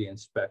just the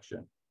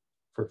inspection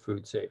for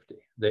food safety.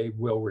 They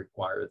will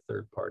require a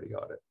third-party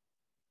audit.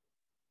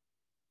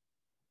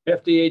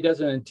 FDA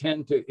doesn't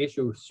intend to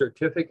issue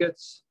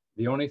certificates.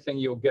 The only thing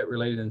you'll get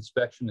related to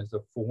inspection is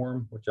a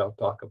form, which I'll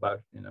talk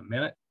about in a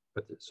minute,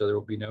 so there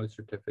will be no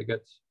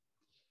certificates.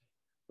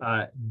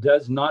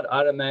 Does not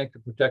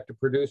automatically protect the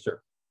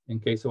producer in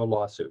case of a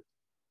lawsuit.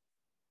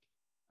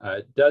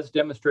 Does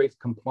demonstrate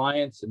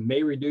compliance and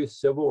may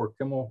reduce civil or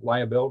criminal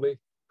liability,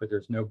 but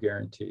there's no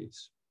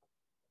guarantees.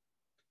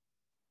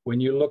 When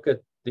you look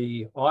at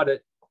the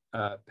audit,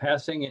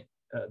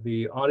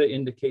 the audit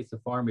indicates the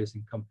farm is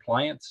in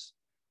compliance,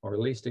 or at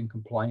least in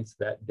compliance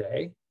that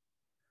day.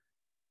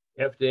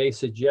 FDA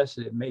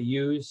suggested it may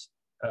use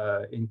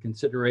in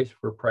consideration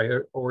for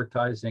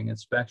prioritizing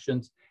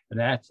inspections, and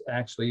that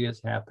actually is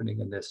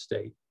happening in this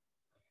state.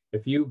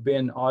 If you've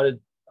been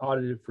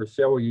audited for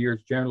several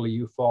years, generally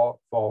you fall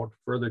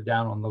further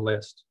down on the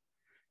list.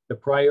 The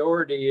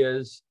priority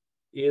is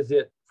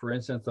it, for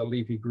instance, a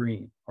leafy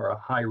green or a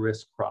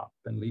high-risk crop?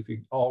 And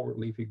all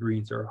leafy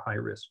greens are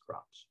high-risk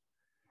crops.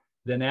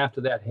 Then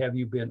after that, have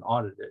you been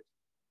audited?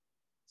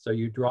 So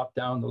you drop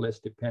down the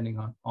list depending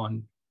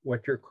on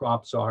what your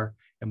crops are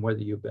and whether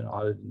you've been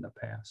audited in the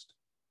past.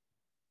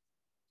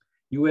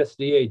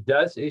 USDA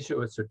does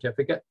issue a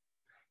certificate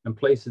and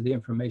places the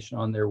information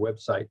on their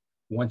website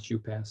once you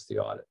pass the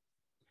audit.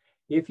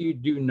 If you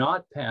do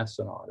not pass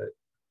an audit,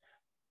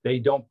 they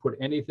don't put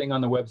anything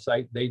on the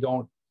website.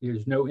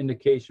 There's no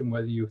indication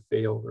whether you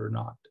failed or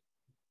not.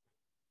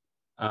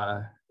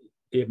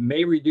 It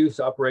may reduce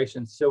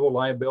operation civil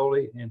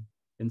liability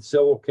in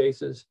civil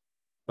cases,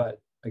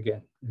 but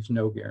again, there's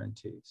no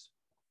guarantees.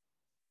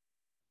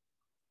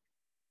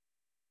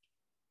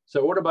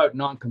 So what about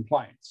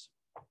non-compliance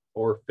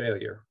or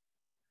failure?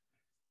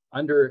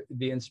 Under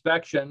the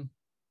inspection,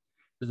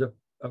 there's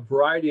a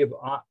variety of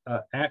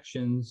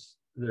actions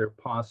that are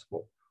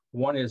possible.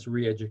 One is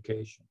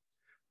re-education.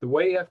 The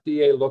way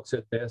FDA looks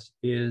at this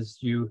is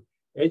you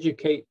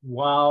educate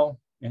while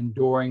and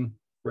during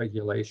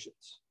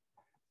regulations.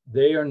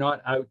 They are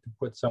not out to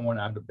put someone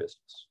out of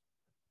business.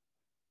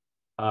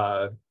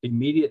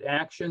 Immediate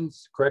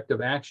actions,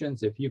 corrective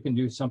actions, if you can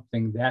do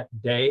something that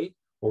day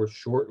or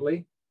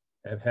shortly,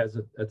 that's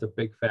a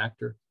big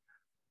factor.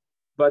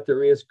 But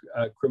there is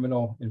a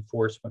criminal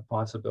enforcement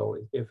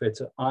possibility if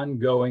it's an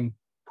ongoing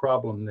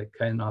problem that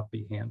cannot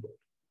be handled.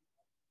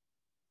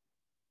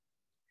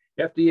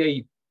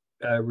 FDA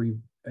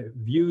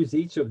reviews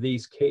each of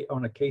these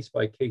on a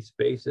case-by-case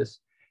basis,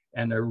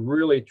 and they're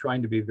really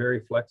trying to be very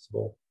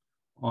flexible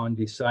on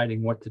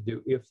deciding what to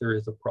do if there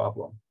is a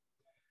problem.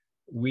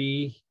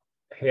 We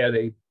had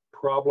a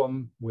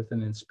problem with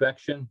an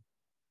inspection,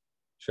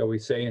 shall we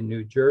say, in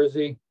New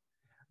Jersey,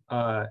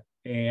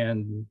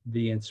 and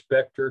the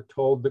inspector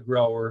told the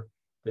grower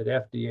that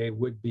FDA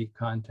would be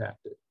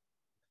contacted.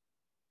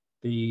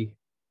 The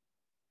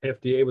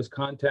FDA was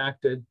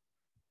contacted,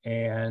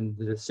 and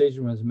the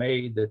decision was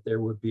made that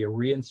there would be a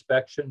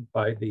reinspection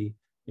by the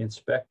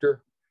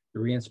inspector. The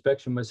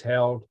reinspection was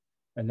held,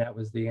 and that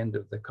was the end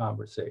of the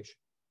conversation.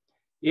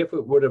 If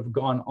it would have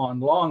gone on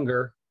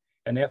longer,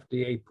 and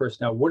FDA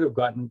personnel would have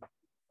gotten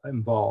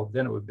involved,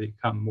 then it would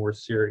become more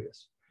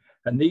serious.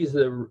 And these are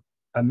the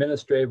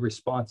administrative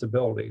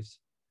responsibilities.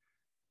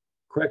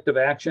 Corrective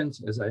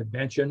actions, as I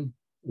mentioned,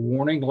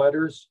 warning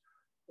letters.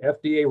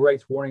 FDA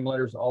writes warning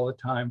letters all the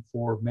time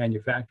for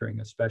manufacturing,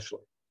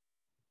 especially.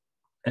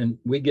 And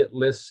we get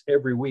lists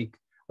every week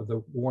of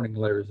the warning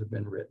letters that have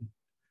been written.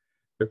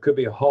 There could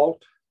be a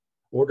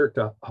order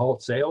to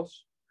halt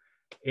sales,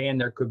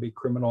 and there could be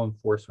criminal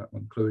enforcement,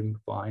 including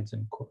fines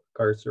and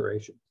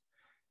incarceration.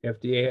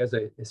 FDA has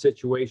a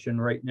situation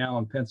right now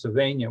in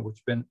Pennsylvania,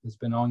 which has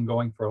been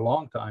ongoing for a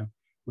long time,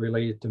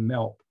 related to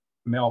milk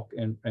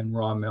and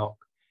raw milk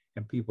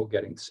and people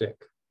getting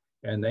sick.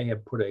 And they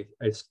have put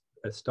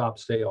a stop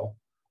sale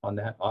on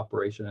that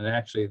operation. And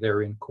actually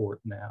they're in court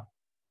now.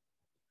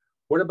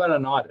 What about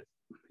an audit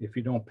if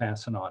you don't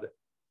pass an audit?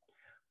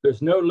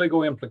 There's no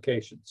legal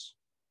implications.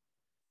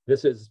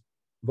 This is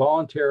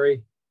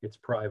voluntary, it's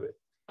private.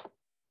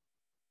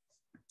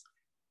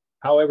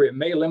 However, it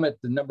may limit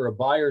the number of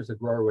buyers a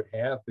grower would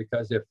have,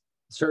 because if a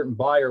certain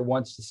buyer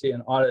wants to see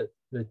an audit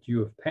that you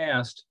have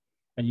passed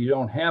and you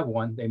don't have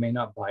one, they may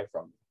not buy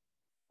from you.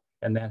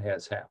 And that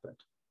has happened.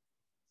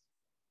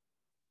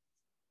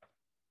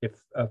 If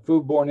a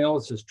foodborne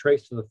illness is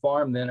traced to the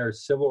farm, then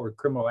there's civil or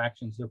criminal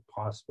actions are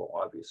possible,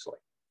 obviously.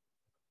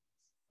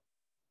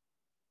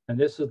 And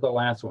this is the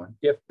last one.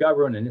 If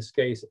government, in this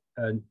case,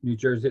 New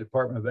Jersey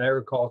Department of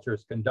Agriculture,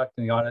 is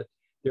conducting the audit,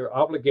 they're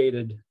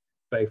obligated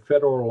by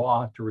federal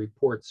law to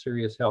report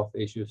serious health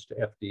issues to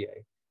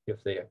FDA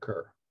if they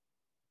occur.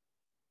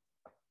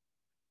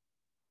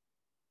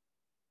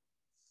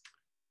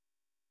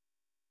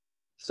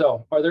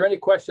 So are there any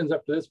questions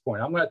up to this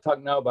point? I'm going to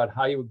talk now about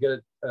how you would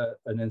get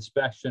an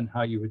inspection,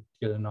 how you would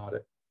get an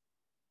audit.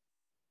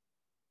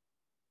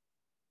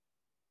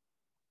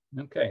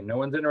 Okay, no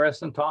one's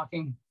interested in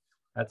talking?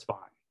 That's fine.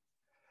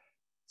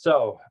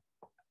 So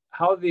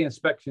how do the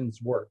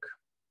inspections work?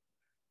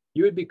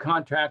 You would be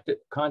contacted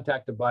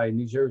by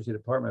New Jersey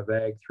Department of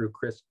Ag through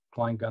Chris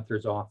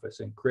Kleingunther's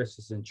office, and Chris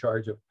is in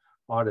charge of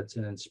audits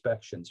and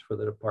inspections for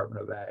the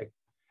Department of Ag.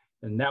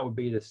 And that would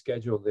be to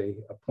schedule the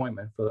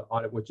appointment for the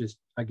audit, which is,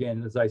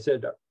 again, as I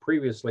said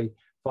previously,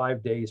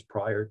 5 days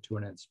prior to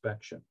an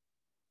inspection.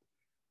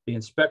 The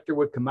inspector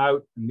would come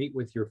out and meet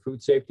with your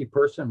food safety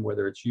person,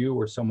 whether it's you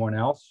or someone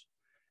else,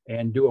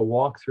 and do a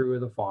walkthrough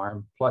of the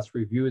farm, plus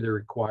review the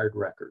required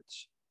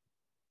records.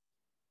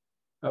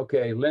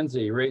 Okay,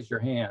 Lindsay, raise your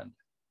hand.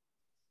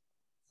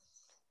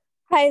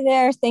 Hi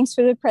there, thanks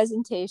for the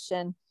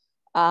presentation.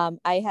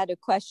 I had a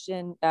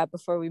question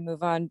before we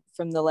move on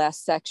from the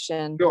last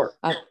section. Sure.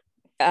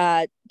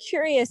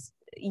 Curious,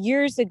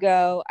 years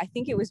ago, I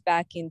think it was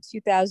back in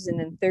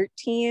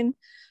 2013,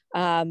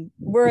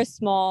 we're a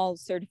small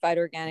certified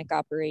organic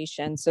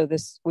operation, so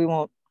we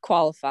won't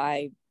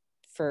qualify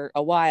for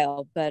a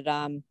while, but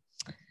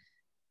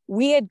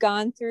we had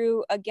gone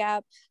through a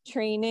GAP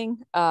training.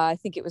 I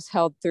think it was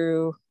held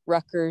through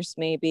Rutgers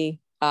maybe,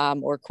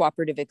 or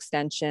Cooperative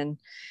Extension.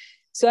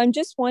 So I'm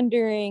just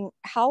wondering,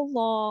 how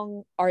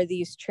long are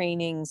these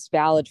trainings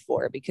valid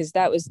for? Because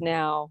that was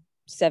now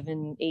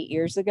 7-8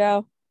 years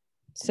ago.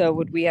 So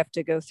would we have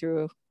to go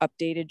through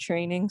updated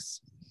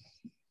trainings?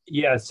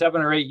 Yeah,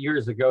 7 or 8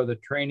 years ago, the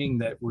training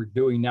that we're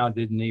doing now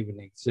didn't even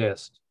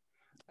exist.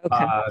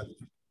 Okay.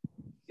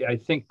 I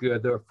think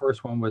the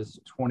first one was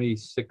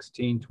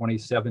 2016,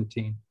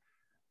 2017.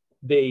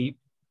 The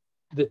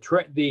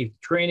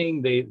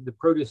training, the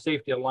Produce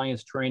Safety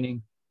Alliance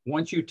training,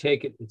 once you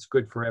take it, it's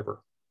good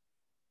forever.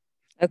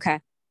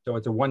 Okay. So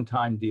it's a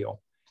one-time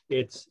deal.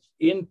 It's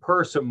in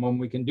person. When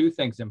we can do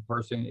things in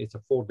person, it's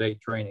a full day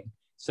training,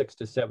 6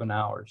 to 7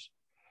 hours.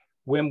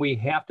 When we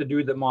have to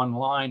do them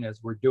online,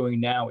 as we're doing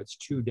now, it's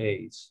 2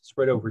 days,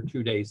 spread over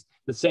 2 days.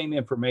 The same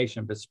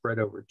information, but spread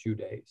over 2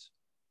 days.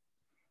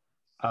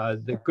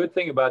 The good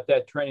thing about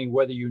that training,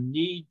 whether you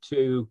need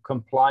to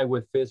comply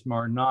with FSMA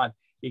or not,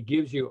 it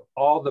gives you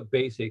all the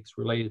basics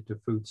related to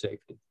food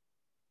safety.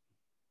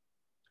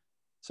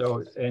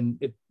 So,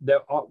 and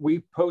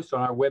we post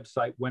on our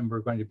website when we're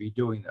going to be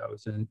doing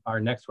those. And our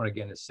next one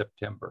again is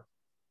September.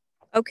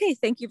 Okay,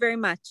 thank you very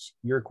much.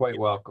 You're quite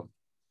welcome.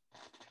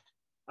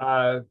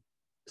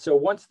 So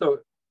once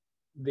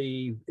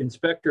the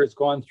inspector has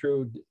gone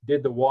through,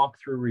 did the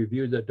walkthrough,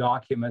 reviewed the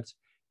documents,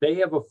 they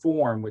have a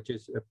form which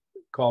is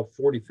called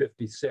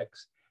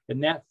 4056.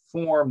 And that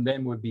form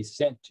then would be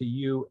sent to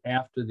you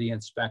after the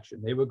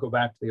inspection. They would go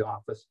back to the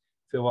office,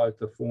 fill out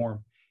the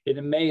form. And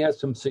it may have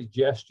some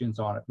suggestions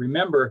on it.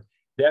 Remember,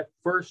 that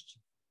first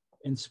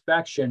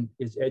inspection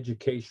is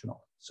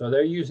educational. So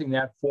they're using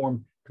that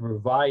form to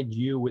provide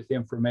you with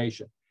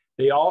information.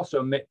 They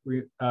also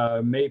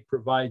may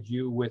provide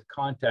you with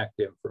contact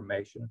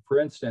information. For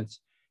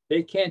instance,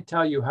 they can't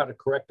tell you how to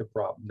correct a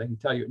problem. They can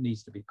tell you it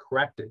needs to be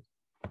corrected.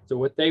 So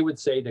what they would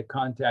say to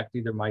contact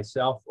either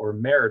myself or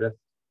Meredith,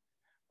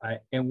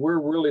 and we're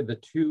really the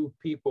two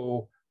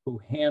people who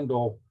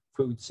handle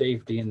food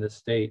safety in the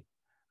state,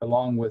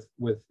 along with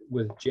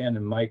Jen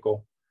and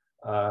Michael,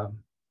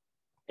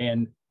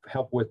 and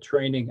help with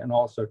training and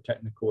also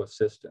technical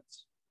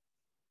assistance.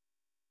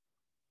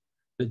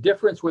 The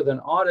difference with an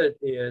audit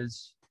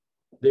is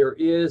there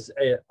is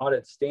an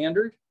audit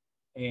standard,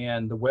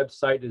 and the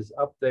website is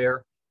up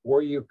there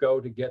where you go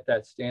to get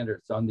that standard.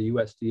 It's on the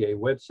USDA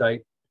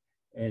website.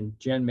 And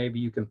Jen, maybe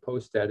you can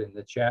post that in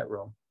the chat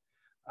room.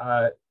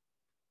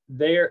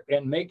 There,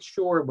 and make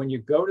sure when you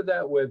go to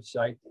that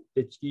website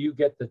that you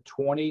get the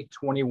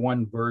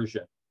 2021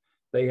 version.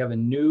 They have a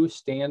new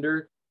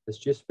standard that's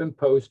just been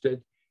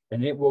posted,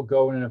 and it will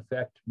go in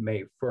effect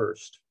May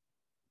 1st.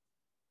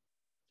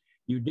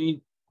 You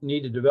need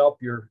need to develop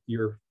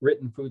your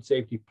written food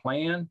safety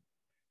plan.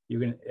 You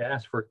can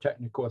ask for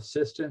technical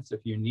assistance if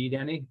you need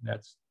any.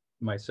 That's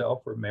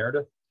myself or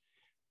Meredith.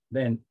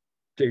 Then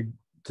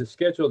to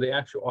schedule the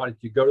actual audit,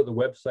 you go to the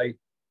website,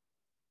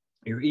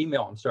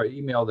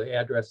 email the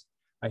address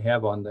I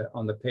have on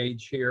the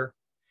page here,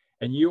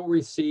 and you'll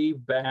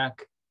receive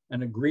back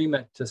an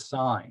agreement to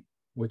sign,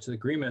 which the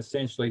agreement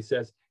essentially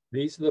says,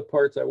 these are the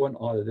parts I want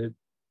audited,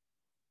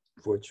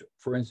 which,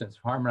 for instance,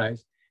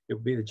 harmonized, it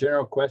would be the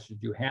general questions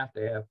you have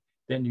to have.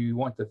 Then you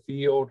want the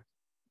field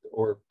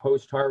or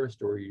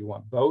post-harvest, or you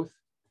want both,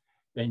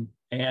 and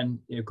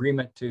the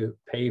agreement to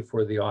pay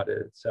for the audit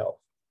itself.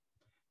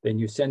 Then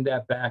you send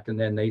that back, and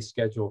then they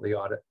schedule the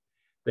audit.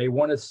 They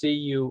want to see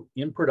you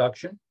in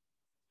production,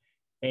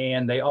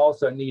 and they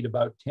also need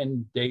about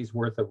 10 days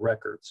worth of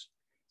records.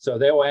 So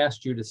they'll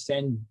ask you to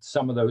send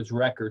some of those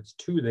records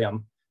to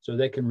them so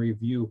they can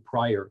review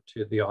prior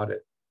to the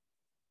audit.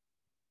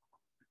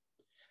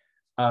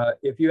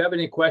 If you have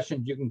any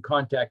questions, you can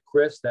contact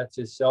Chris. That's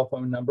his cell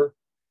phone number,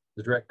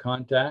 the direct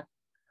contact.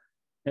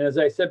 And as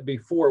I said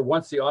before,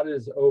 once the audit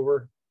is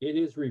over, it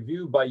is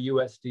reviewed by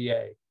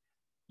USDA.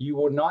 You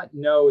will not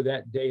know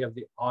that day of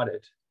the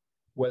audit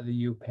whether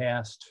you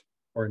passed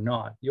or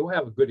not. You'll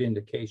have a good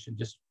indication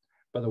just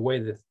by the way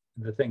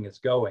the thing is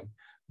going,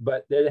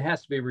 but it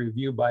has to be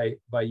reviewed by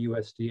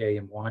USDA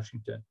in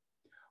Washington.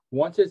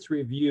 Once it's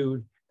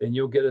reviewed, then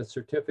you'll get a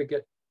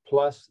certificate,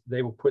 plus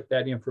they will put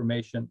that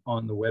information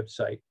on the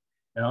website.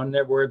 And on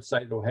their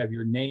website, it'll have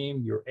your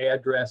name, your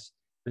address,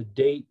 the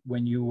date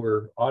when you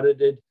were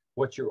audited,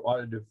 what you're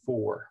audited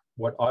for,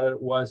 what audit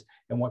it was,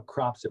 and what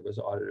crops it was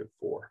audited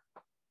for.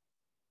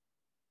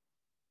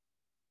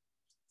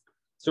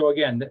 So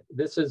again,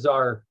 this is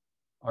our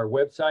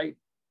website.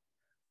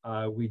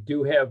 We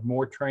do have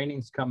more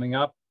trainings coming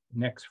up.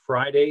 Next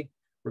Friday,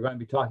 we're going to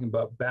be talking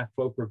about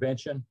backflow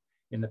prevention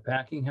in the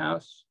packing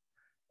house.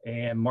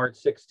 And March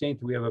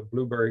 16th, we have a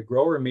blueberry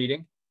grower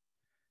meeting.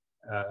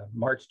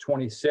 March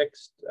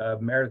 26th,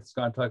 Meredith's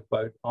going to talk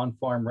about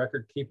on-farm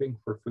record keeping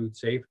for food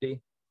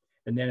safety.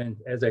 And then,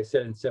 as I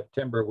said, in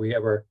September, we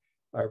have our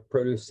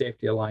Produce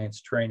Safety Alliance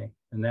training.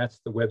 And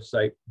that's the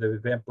website, the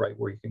Eventbrite,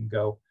 where you can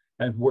go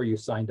and where you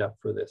signed up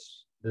for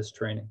this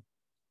training.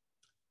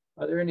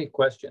 Are there any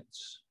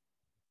questions?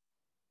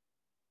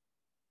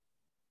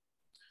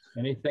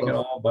 Anything at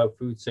all about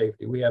food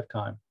safety? We have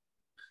time.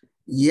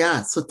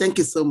 Yeah, so thank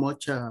you so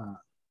much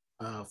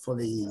for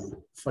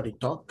the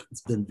talk.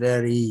 It's been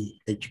very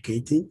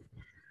educating.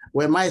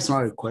 Well, mine is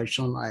not a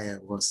question. I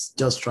was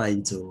just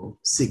trying to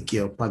seek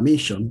your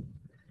permission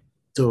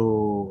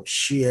to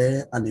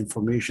share an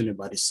information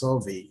about the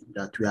survey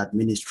that we are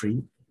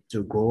administering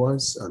to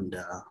growers and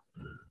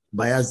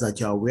buyers that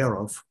you're aware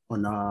of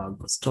on our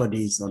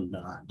studies on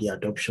the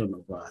adoption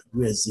of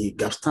USDA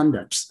GAP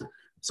standards.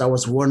 So I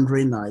was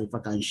wondering if I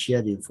can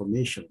share the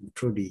information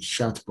through the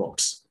chat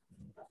box.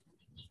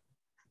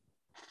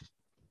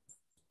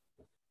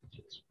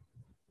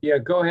 Yeah,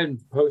 go ahead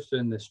and post it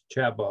in this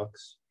chat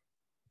box.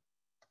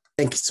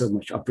 Thank you so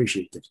much. I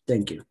appreciate it.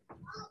 Thank you.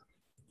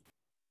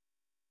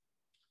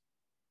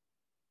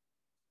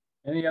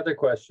 Any other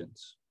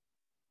questions?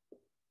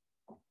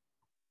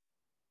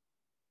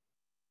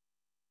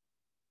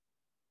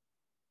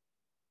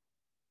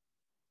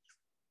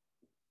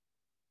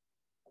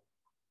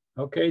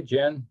 Okay,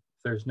 Jen,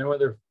 if there's no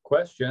other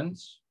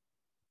questions,